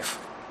own life.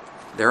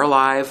 They're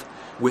alive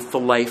with the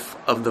life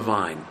of the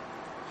vine.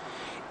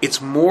 It's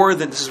more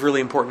than, this is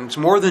really important, it's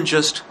more than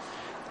just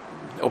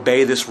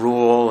obey this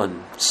rule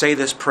and say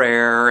this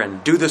prayer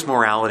and do this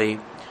morality.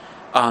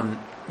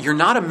 You're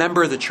not a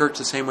member of the church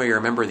the same way you're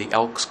a member of the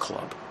Elks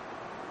Club.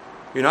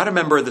 You're not a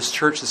member of this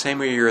church the same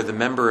way you're the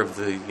member of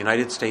the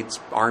United States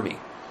Army.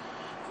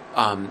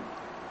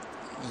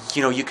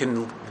 You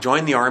can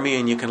join the Army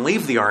and you can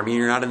leave the Army and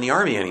you're not in the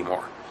Army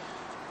anymore.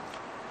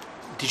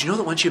 Did you know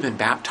that once you've been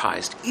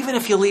baptized, even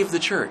if you leave the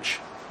church,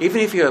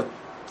 even if you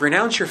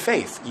renounce your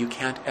faith, you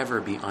can't ever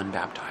be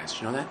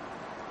unbaptized? You know that?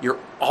 You're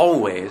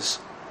always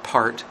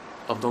part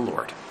of the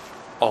Lord.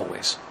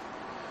 Always.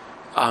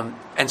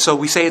 And so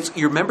we say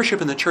your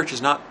membership in the church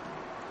is not,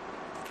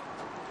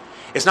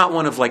 it's not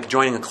one of like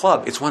joining a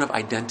club, it's one of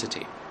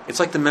identity. It's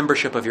like the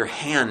membership of your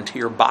hand to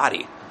your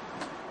body,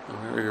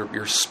 or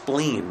your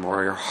spleen,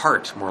 or your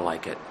heart, more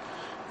like it.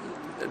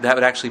 That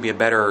would actually be a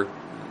better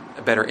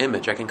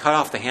image. I can cut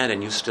off the hand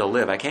and you still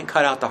live. I can't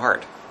cut out the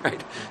heart,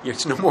 right?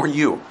 It's no more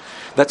you.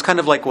 That's kind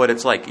of like what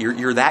it's like.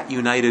 You're that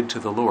united to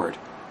the Lord,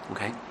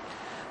 okay?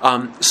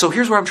 So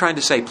here's what I'm trying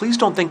to say. Please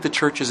don't think the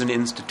church is an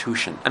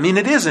institution. I mean,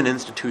 it is an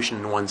institution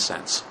in one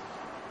sense.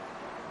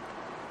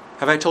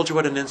 Have I told you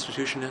what an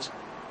institution is?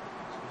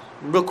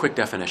 Real quick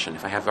definition,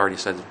 if I have already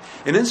said it.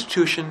 An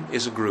institution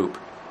is a group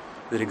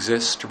that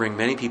exists to bring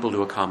many people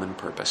to a common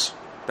purpose.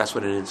 That's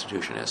what an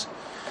institution is.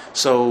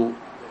 So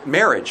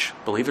marriage,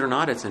 believe it or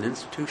not, it's an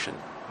institution.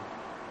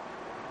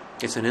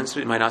 It's an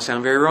It might not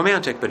sound very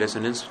romantic, but it's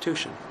an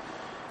institution.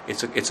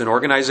 It's an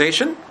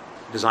organization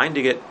designed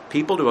to get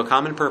people to a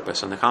common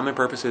purpose, and the common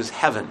purpose is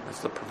heaven.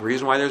 That's the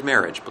reason why there's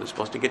marriage. It's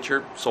supposed to get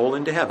your soul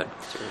into heaven.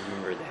 So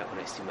remember that when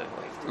I see my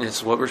wife.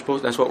 It's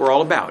what that's what we're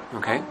all about.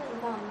 Okay.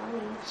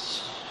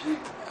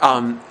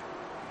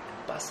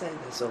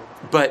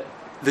 But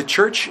the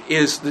church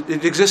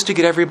it exists to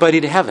get everybody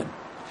to heaven.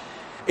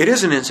 It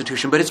is an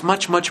institution, but it's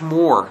much, much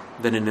more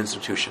than an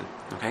institution.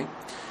 Okay.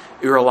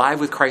 You're alive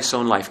with Christ's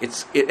own life.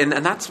 And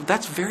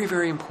that's very,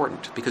 very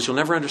important, because you'll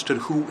never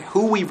understand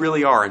who we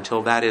really are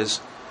until that is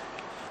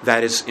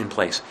in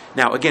place.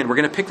 Now, again, we're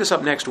going to pick this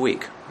up next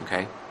week,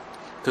 okay?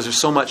 Because there's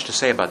so much to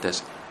say about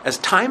this. As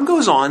time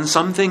goes on,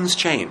 some things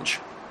change.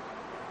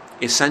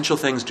 Essential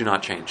things do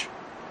not change.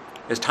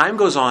 As time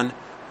goes on,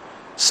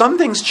 some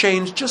things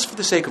change just for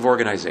the sake of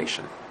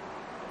organization.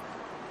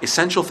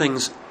 Essential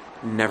things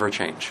never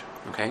change,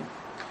 okay?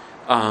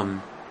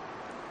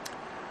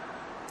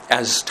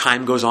 As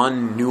time goes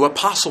on, new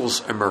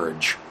apostles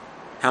emerge.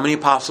 How many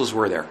apostles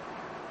were there?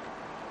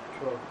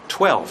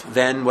 12.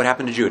 Then what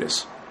happened to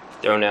Judas?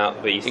 Thrown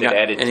out, but you said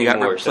added 2 more. And he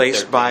got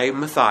replaced by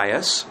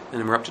Matthias, and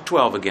then we're up to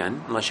 12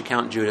 again, unless you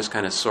count Judas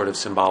kind of sort of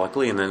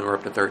symbolically, and then we're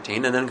up to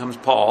 13. And then comes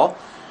Paul,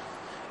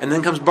 and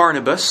then comes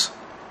Barnabas,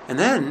 and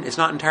then it's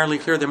not entirely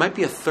clear, there might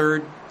be a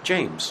third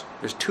James.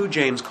 There's 2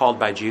 James called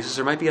by Jesus,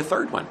 there might be a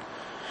third one.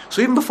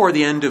 So even before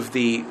the end of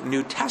the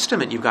New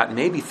Testament, you've got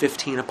maybe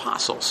 15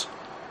 apostles.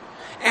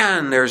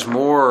 And there's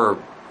more,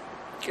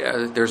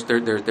 there's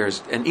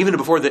and even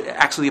before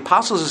the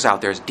apostles is out,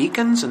 there's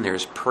deacons and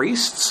there's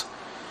priests,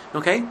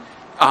 okay?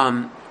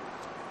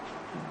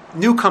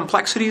 New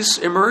complexities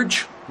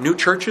emerge, new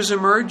churches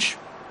emerge,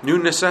 new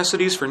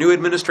necessities for new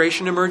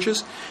administration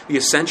emerges. The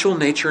essential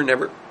nature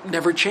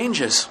never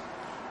changes.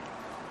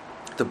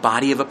 The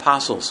body of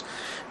apostles,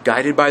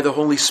 guided by the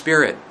Holy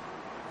Spirit,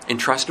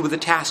 entrusted with the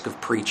task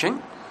of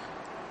preaching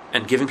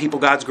and giving people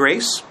God's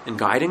grace and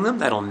guiding them,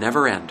 that'll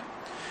never end.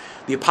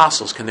 The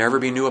apostles, can there ever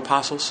be new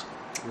apostles?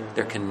 No.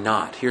 There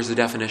cannot. Here's the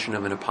definition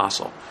of an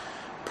apostle.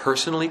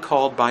 Personally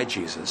called by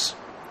Jesus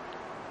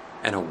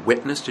and a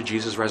witness to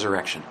Jesus'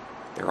 resurrection.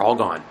 They're all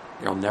gone.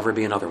 There'll never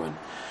be another one.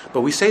 But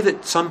we say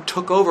that some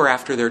took over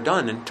after they're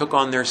done and took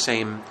on their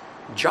same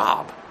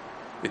job.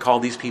 We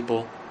call these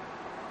people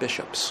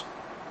bishops.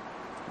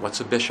 What's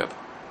a bishop?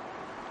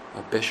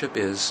 A bishop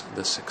is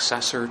the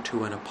successor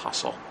to an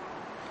apostle.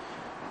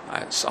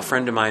 A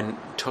friend of mine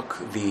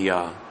took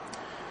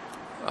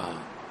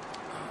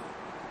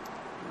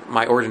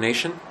my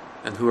ordination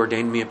and who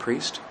ordained me a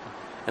priest,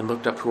 and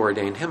looked up who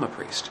ordained him a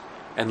priest,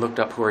 and looked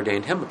up who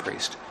ordained him a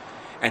priest,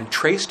 and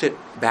traced it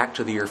back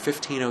to the year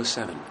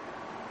 1507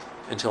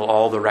 until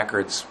all the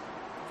records.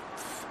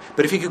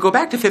 But if you could go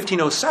back to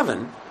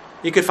 1507,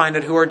 you could find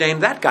out who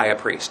ordained that guy a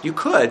priest. You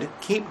could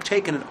keep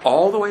taking it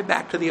all the way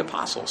back to the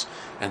apostles,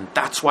 and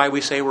that's why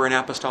we say we're an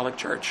apostolic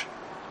church.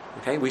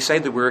 Okay, we say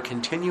that we're a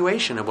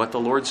continuation of what the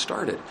Lord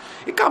started.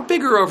 It got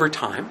bigger over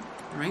time,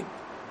 right?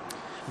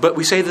 But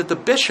we say that the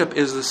bishop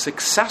is the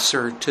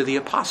successor to the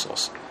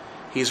apostles.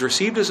 He's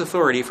received his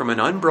authority from an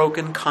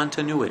unbroken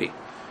continuity.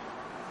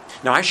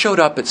 Now, I showed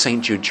up at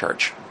St. Jude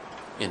Church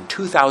in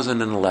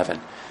 2011,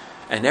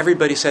 and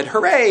everybody said,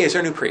 "Hooray, is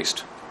our new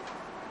priest."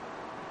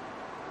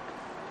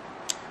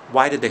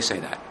 Why did they say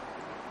that?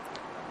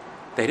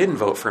 They didn't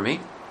vote for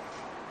me.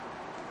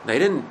 They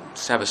didn't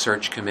have a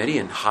search committee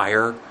and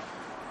hire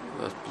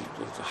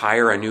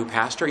hire a new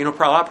pastor. A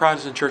lot of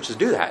Protestant churches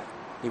do that.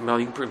 You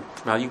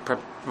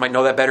might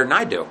know that better than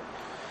I do.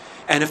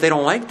 And if they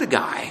don't like the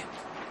guy,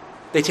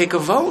 they take a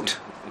vote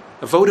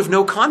of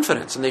no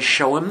confidence, and they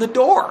show him the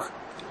door.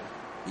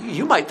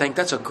 You might think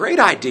that's a great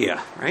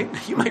idea, right?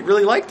 You might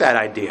really like that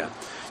idea.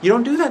 You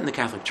don't do that in the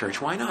Catholic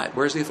Church. Why not?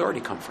 Where's the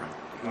authority come from?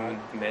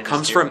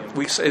 Comes from,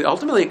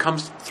 ultimately it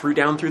comes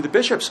down through the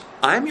bishops.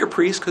 I'm your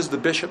priest because the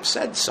bishop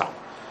said so.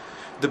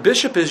 The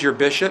bishop is your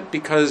bishop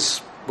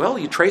because, well,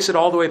 you trace it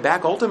all the way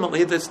back.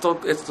 Ultimately, it's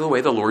the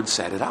way the Lord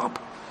set it up.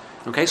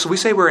 Okay, so we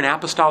say we're an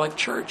apostolic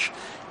church.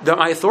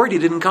 My authority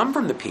didn't come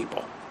from the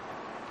people.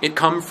 It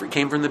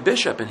came from the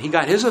bishop, and he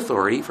got his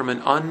authority from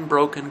an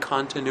unbroken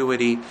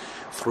continuity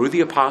through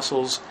the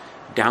apostles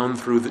down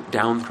through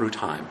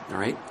time. All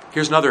right.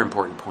 Here's another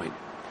important point: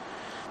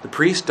 the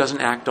priest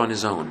doesn't act on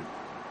his own.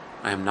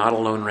 I am not a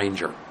lone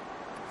ranger.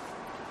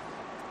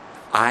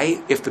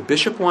 If the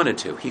bishop wanted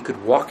to, he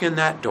could walk in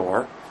that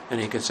door and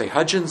he could say,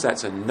 "Hudgens,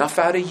 that's enough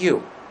out of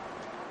you,"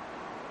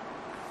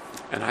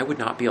 and I would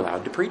not be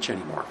allowed to preach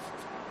anymore.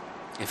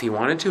 If he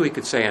wanted to, he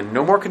could say, "And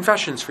no more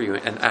confessions for you,"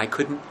 and I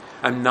couldn't.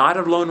 I'm not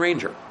a lone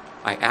ranger.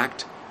 I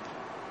act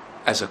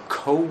as a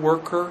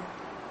co-worker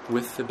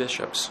with the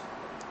bishops.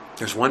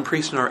 There's one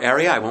priest in our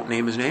area, I won't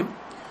name his name,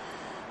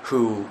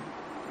 who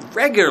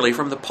regularly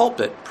from the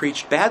pulpit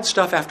preached bad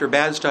stuff after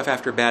bad stuff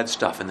after bad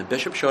stuff. And the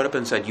bishop showed up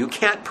and said, "You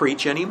can't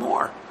preach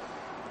anymore.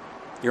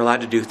 You're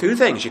allowed to do two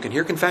things. You can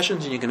hear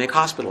confessions and you can make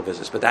hospital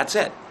visits, but that's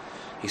it."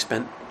 He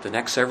spent the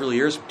next several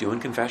years doing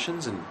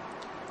confessions and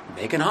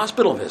making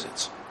hospital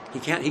visits. He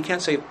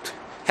can't say,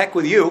 "Heck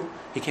with you."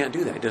 He can't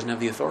do that. He doesn't have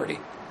the authority.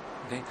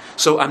 Okay?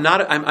 So I'm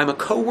a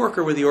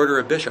co-worker with the order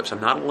of bishops. I'm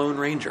not a lone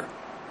ranger.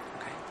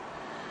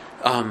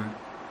 Okay?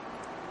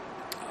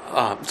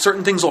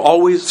 Certain things will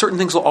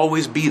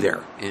always be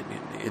there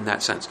in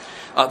that sense.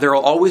 There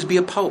will always be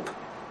a pope.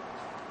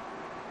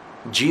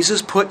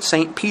 Jesus put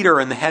St. Peter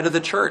in the head of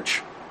the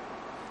church.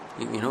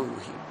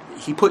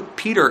 He put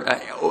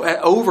Peter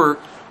over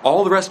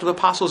all the rest of the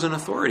apostles in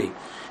authority.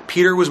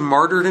 Peter was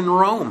martyred in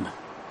Rome.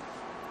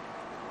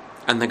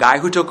 And the guy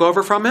who took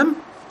over from him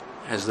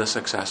as the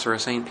successor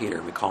of St.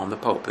 Peter, we call him the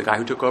Pope. The guy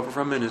who took over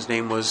from him, his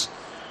name was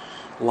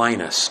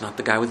Linus, not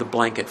the guy with the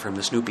blanket from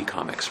the Snoopy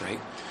comics,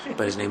 right?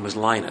 But his name was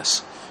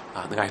Linus.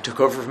 The guy who took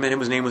over from him,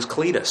 his name was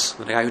Cletus.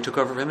 The guy who took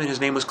over from him, his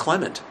name was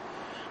Clement.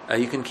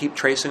 You can keep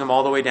tracing them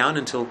all the way down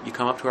until you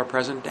come up to our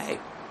present day.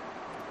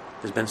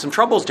 There's been some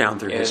troubles down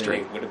through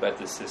history. What about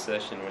the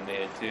secession when they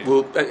had two?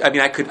 Well, I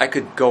mean, I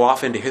could go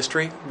off into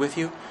history with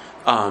you,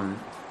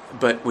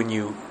 but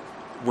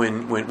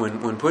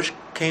when push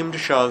came to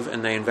shove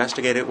and they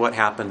investigated what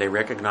happened, they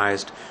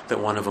recognized that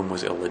one of them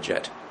was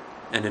illegit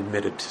and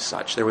admitted to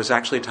such. There was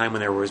actually a time when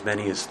there were as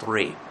many as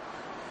 3.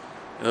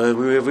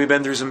 We've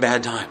been through some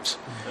bad times,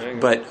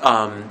 but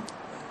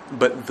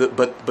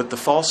the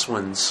false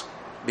ones,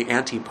 the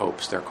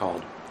anti-popes, they're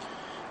called,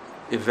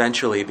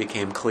 eventually it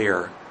became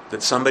clear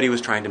that somebody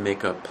was trying to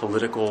make a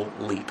political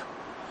leap.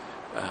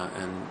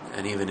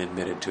 And even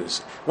admitted to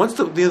us. Once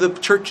the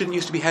church didn't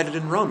used to be headed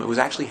in Rome; it was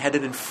actually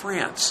headed in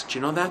France. Do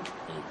you know that?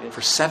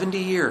 For 70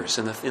 years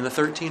in the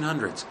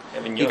 1300s,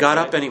 he got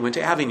up and he went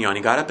to Avignon.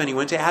 He got up and he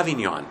went to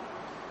Avignon.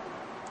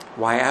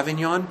 Why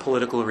Avignon?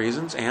 Political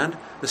reasons. And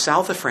the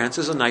south of France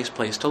is a nice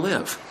place to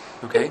live.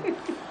 Okay,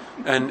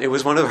 and it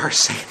was one of our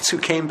saints who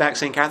came back,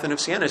 St. Catherine of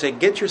Siena, said,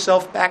 "Get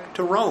yourself back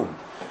to Rome.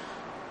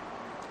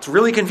 It's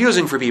really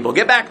confusing for people.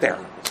 Get back there."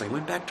 So he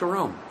went back to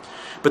Rome.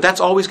 But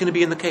that's always going to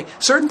be in the case.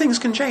 Certain things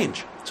can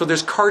change. So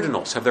there's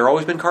cardinals. Have there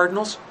always been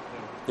cardinals?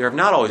 There have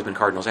not always been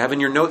cardinals. I have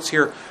in your notes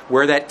here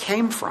where that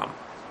came from.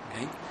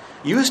 Okay?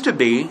 Used to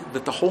be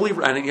that the Holy,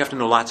 and you have to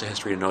know lots of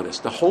history to know this,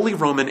 the Holy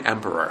Roman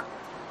Emperor,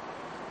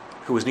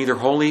 who was neither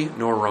holy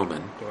nor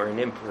Roman, or an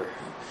emperor,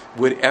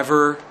 would have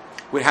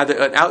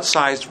an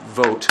outsized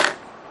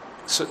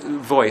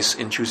voice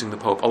in choosing the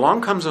Pope. Along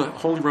comes a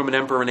Holy Roman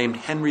Emperor named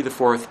Henry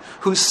IV,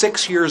 who's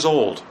 6 years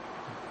old.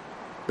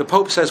 The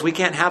Pope says we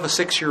can't have a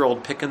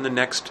 6-year-old picking the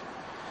next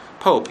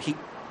Pope. He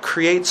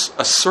creates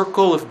a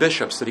circle of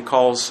bishops that he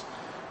calls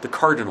the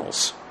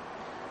cardinals.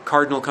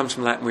 Cardinal comes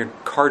from Latin word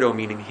cardo,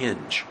 meaning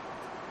hinge.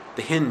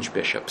 The hinge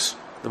bishops,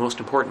 the most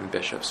important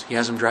bishops. He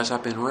has them dress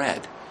up in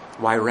red.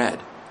 Why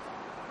red?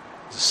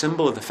 It's a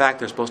symbol of the fact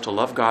they're supposed to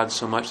love God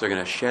so much they're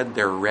going to shed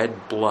their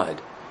red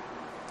blood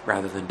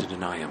rather than to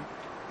deny Him.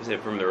 Is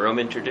it from the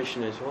Roman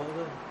tradition as well,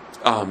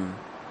 then?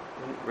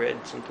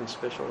 Red, something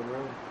special in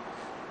Rome?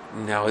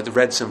 No, the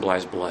red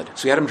symbolized blood.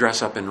 So he had him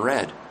dress up in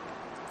red.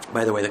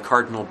 By the way, the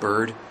cardinal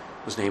bird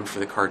was named for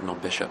the cardinal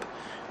bishop.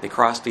 They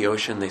crossed the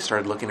ocean. They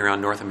started looking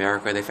around North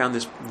America. They found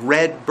this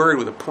red bird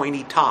with a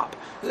pointy top.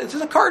 This is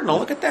a cardinal.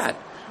 Look at that.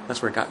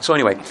 That's where it got. So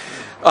anyway,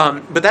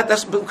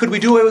 but could we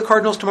do away with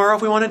cardinals tomorrow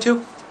if we wanted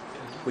to?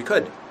 We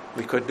could.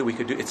 We could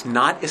do. It's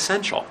not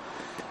essential.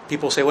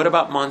 People say, "What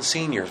about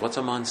monsignors?" What's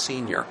a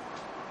monsignor?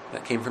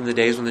 That came from the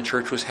days when the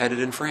church was headed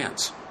in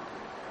France.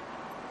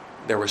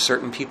 There were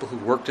certain people who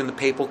worked in the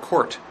papal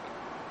court.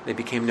 They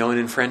became known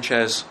in French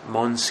as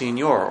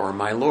Monseigneur or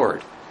My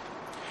Lord.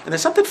 And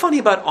there's something funny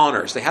about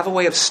honors. They have a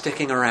way of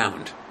sticking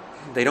around.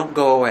 They don't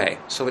go away,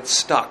 so it's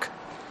stuck.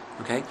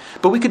 Okay?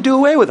 But we could do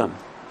away with them.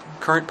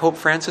 Current Pope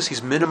Francis,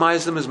 he's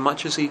minimized them as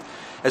much as he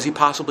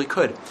possibly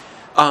could.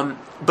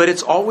 But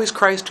it's always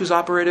Christ who's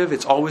operative.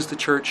 It's always the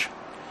church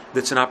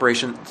that's in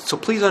operation. So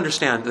please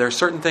understand, there are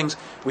certain things.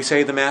 We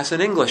say the Mass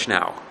in English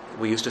now.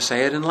 We used to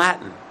say it in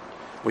Latin.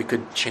 We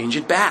could change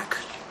it back.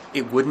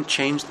 It wouldn't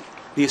change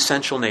the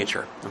essential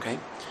nature. Okay?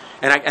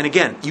 And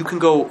again, you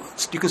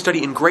can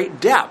study in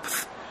great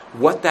depth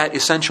what that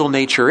essential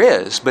nature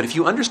is. But if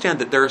you understand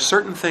that there are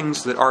certain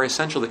things that are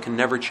essential that can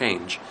never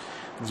change,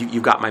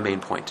 you got my main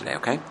point today.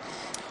 Okay?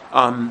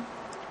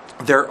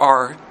 There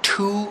are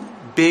two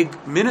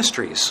big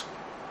ministries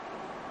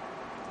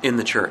in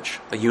the church: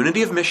 a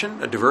unity of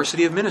mission, a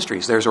diversity of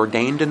ministries. There's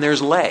ordained and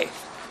there's lay.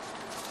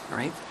 All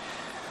right?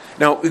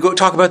 Now we go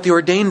talk about the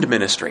ordained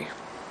ministry.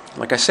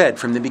 Like I said,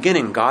 from the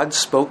beginning, God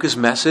spoke His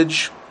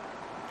message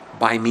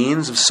by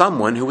means of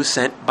someone who was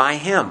sent by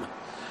Him.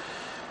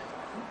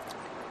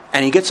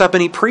 And He gets up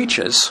and He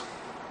preaches,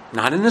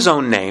 not in His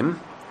own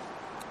name,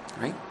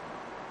 right?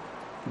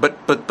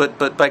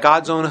 But by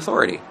God's own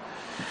authority.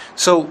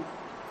 So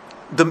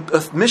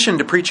the mission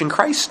to preach in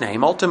Christ's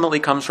name ultimately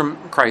comes from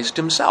Christ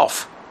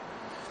Himself.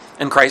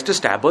 And Christ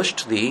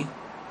established the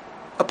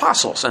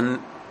apostles.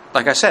 And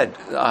like I said,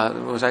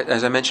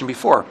 as I mentioned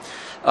before,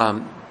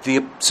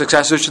 the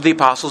successors to the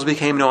apostles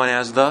became known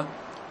as the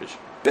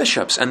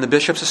bishops. And the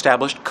bishops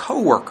established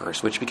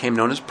co-workers, which became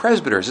known as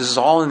presbyters. This is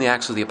all in the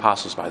Acts of the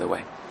Apostles, by the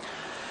way.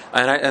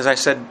 And as I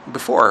said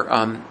before,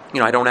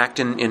 I don't act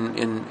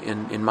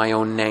in my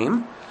own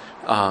name.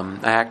 I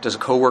act as a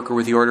co-worker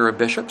with the order of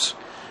bishops.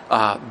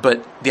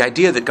 But the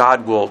idea that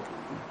God will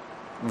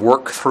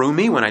work through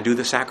me when I do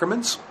the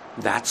sacraments,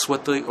 that's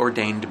what the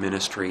ordained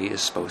ministry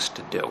is supposed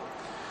to do.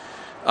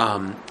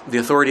 The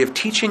authority of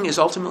teaching is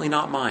ultimately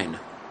not mine.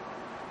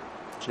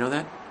 Do you know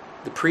that?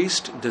 The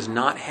priest does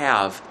not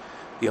have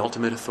the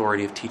ultimate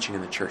authority of teaching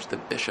in the church. The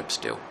bishops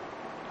do.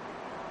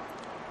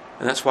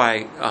 And that's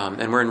why,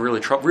 and we're in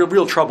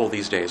real trouble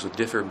these days with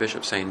different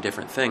bishops saying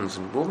different things,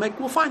 and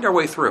we'll find our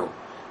way through.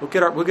 We'll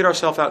get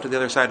ourselves out to the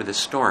other side of this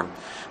storm.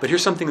 But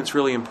here's something that's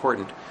really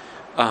important: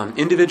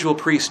 individual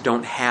priests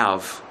don't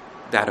have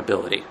that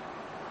ability.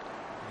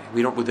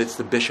 We don't. It's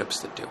the bishops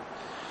that do.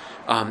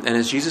 And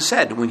as Jesus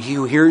said, when he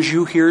who hears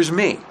you hears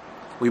me.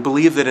 We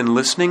believe that in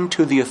listening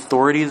to the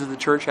authority that the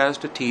church has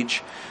to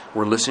teach,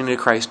 we're listening to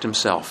Christ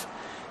Himself.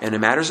 And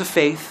in matters of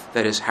faith,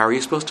 that is, how are you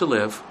supposed to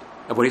live,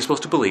 what are you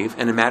supposed to believe,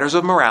 and in matters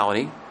of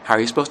morality, how are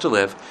you supposed to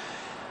live,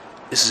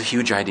 this is a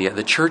huge idea.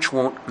 The church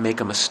won't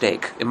make a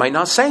mistake. It might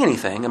not say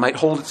anything, it might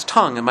hold its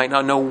tongue, it might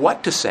not know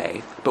what to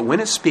say, but when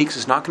it speaks,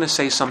 it's not going to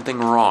say something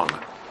wrong.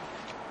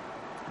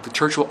 The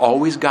church will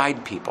always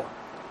guide people.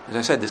 As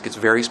I said, this gets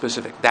very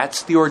specific.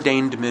 That's the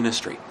ordained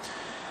ministry.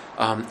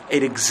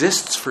 It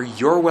exists for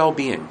your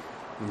well-being,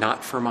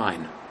 not for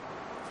mine.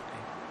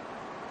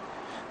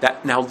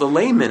 Now, the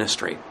lay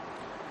ministry,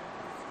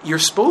 you're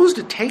supposed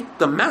to take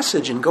the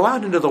message and go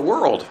out into the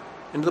world,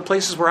 into the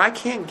places where I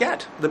can't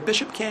get, the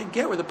bishop can't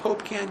get, where the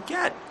pope can't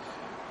get.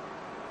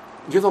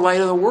 You're the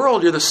light of the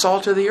world. You're the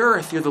salt of the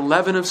earth. You're the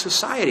leaven of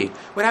society.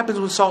 What happens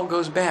when salt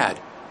goes bad?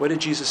 What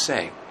did Jesus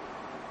say?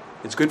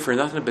 It's good for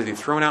nothing but to be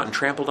thrown out and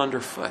trampled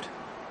underfoot.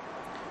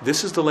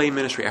 This is the lay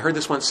ministry. I heard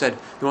this once said,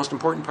 the most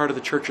important part of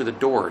the church are the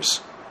doors.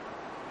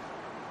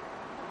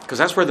 Because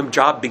that's where the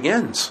job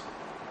begins.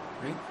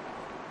 Right?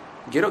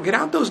 Get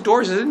out those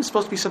doors. It isn't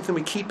supposed to be something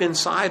we keep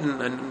inside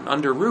and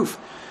under roof.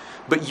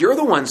 But you're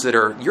the ones that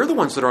are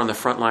on the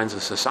front lines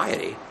of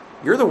society.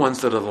 You're the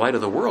ones that are the light of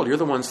the world. You're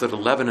the ones that are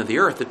the leaven of the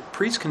earth. The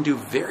priests can do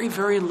very,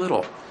 very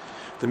little.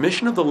 The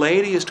mission of the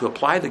laity is to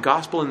apply the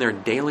gospel in their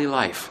daily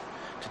life,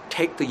 to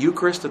take the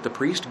Eucharist that the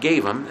priest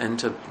gave them and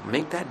to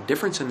make that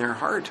difference in their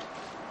heart,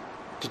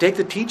 to take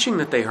the teaching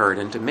that they heard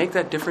and to make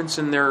that difference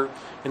in their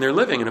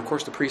living. And of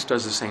course the priest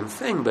does the same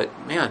thing, but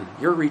man,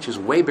 your reach is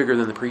way bigger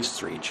than the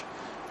priest's reach.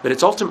 But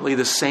it's ultimately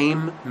the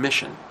same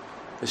mission.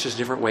 It's just a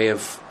different way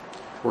of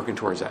working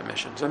towards that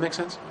mission. Does that make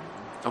sense?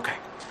 Okay.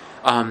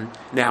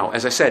 Now,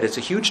 as I said, it's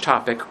a huge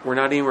topic. We're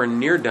not anywhere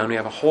near done. We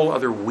have a whole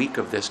other week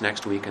of this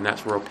next week, and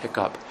that's where we'll pick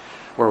up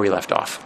where we left off.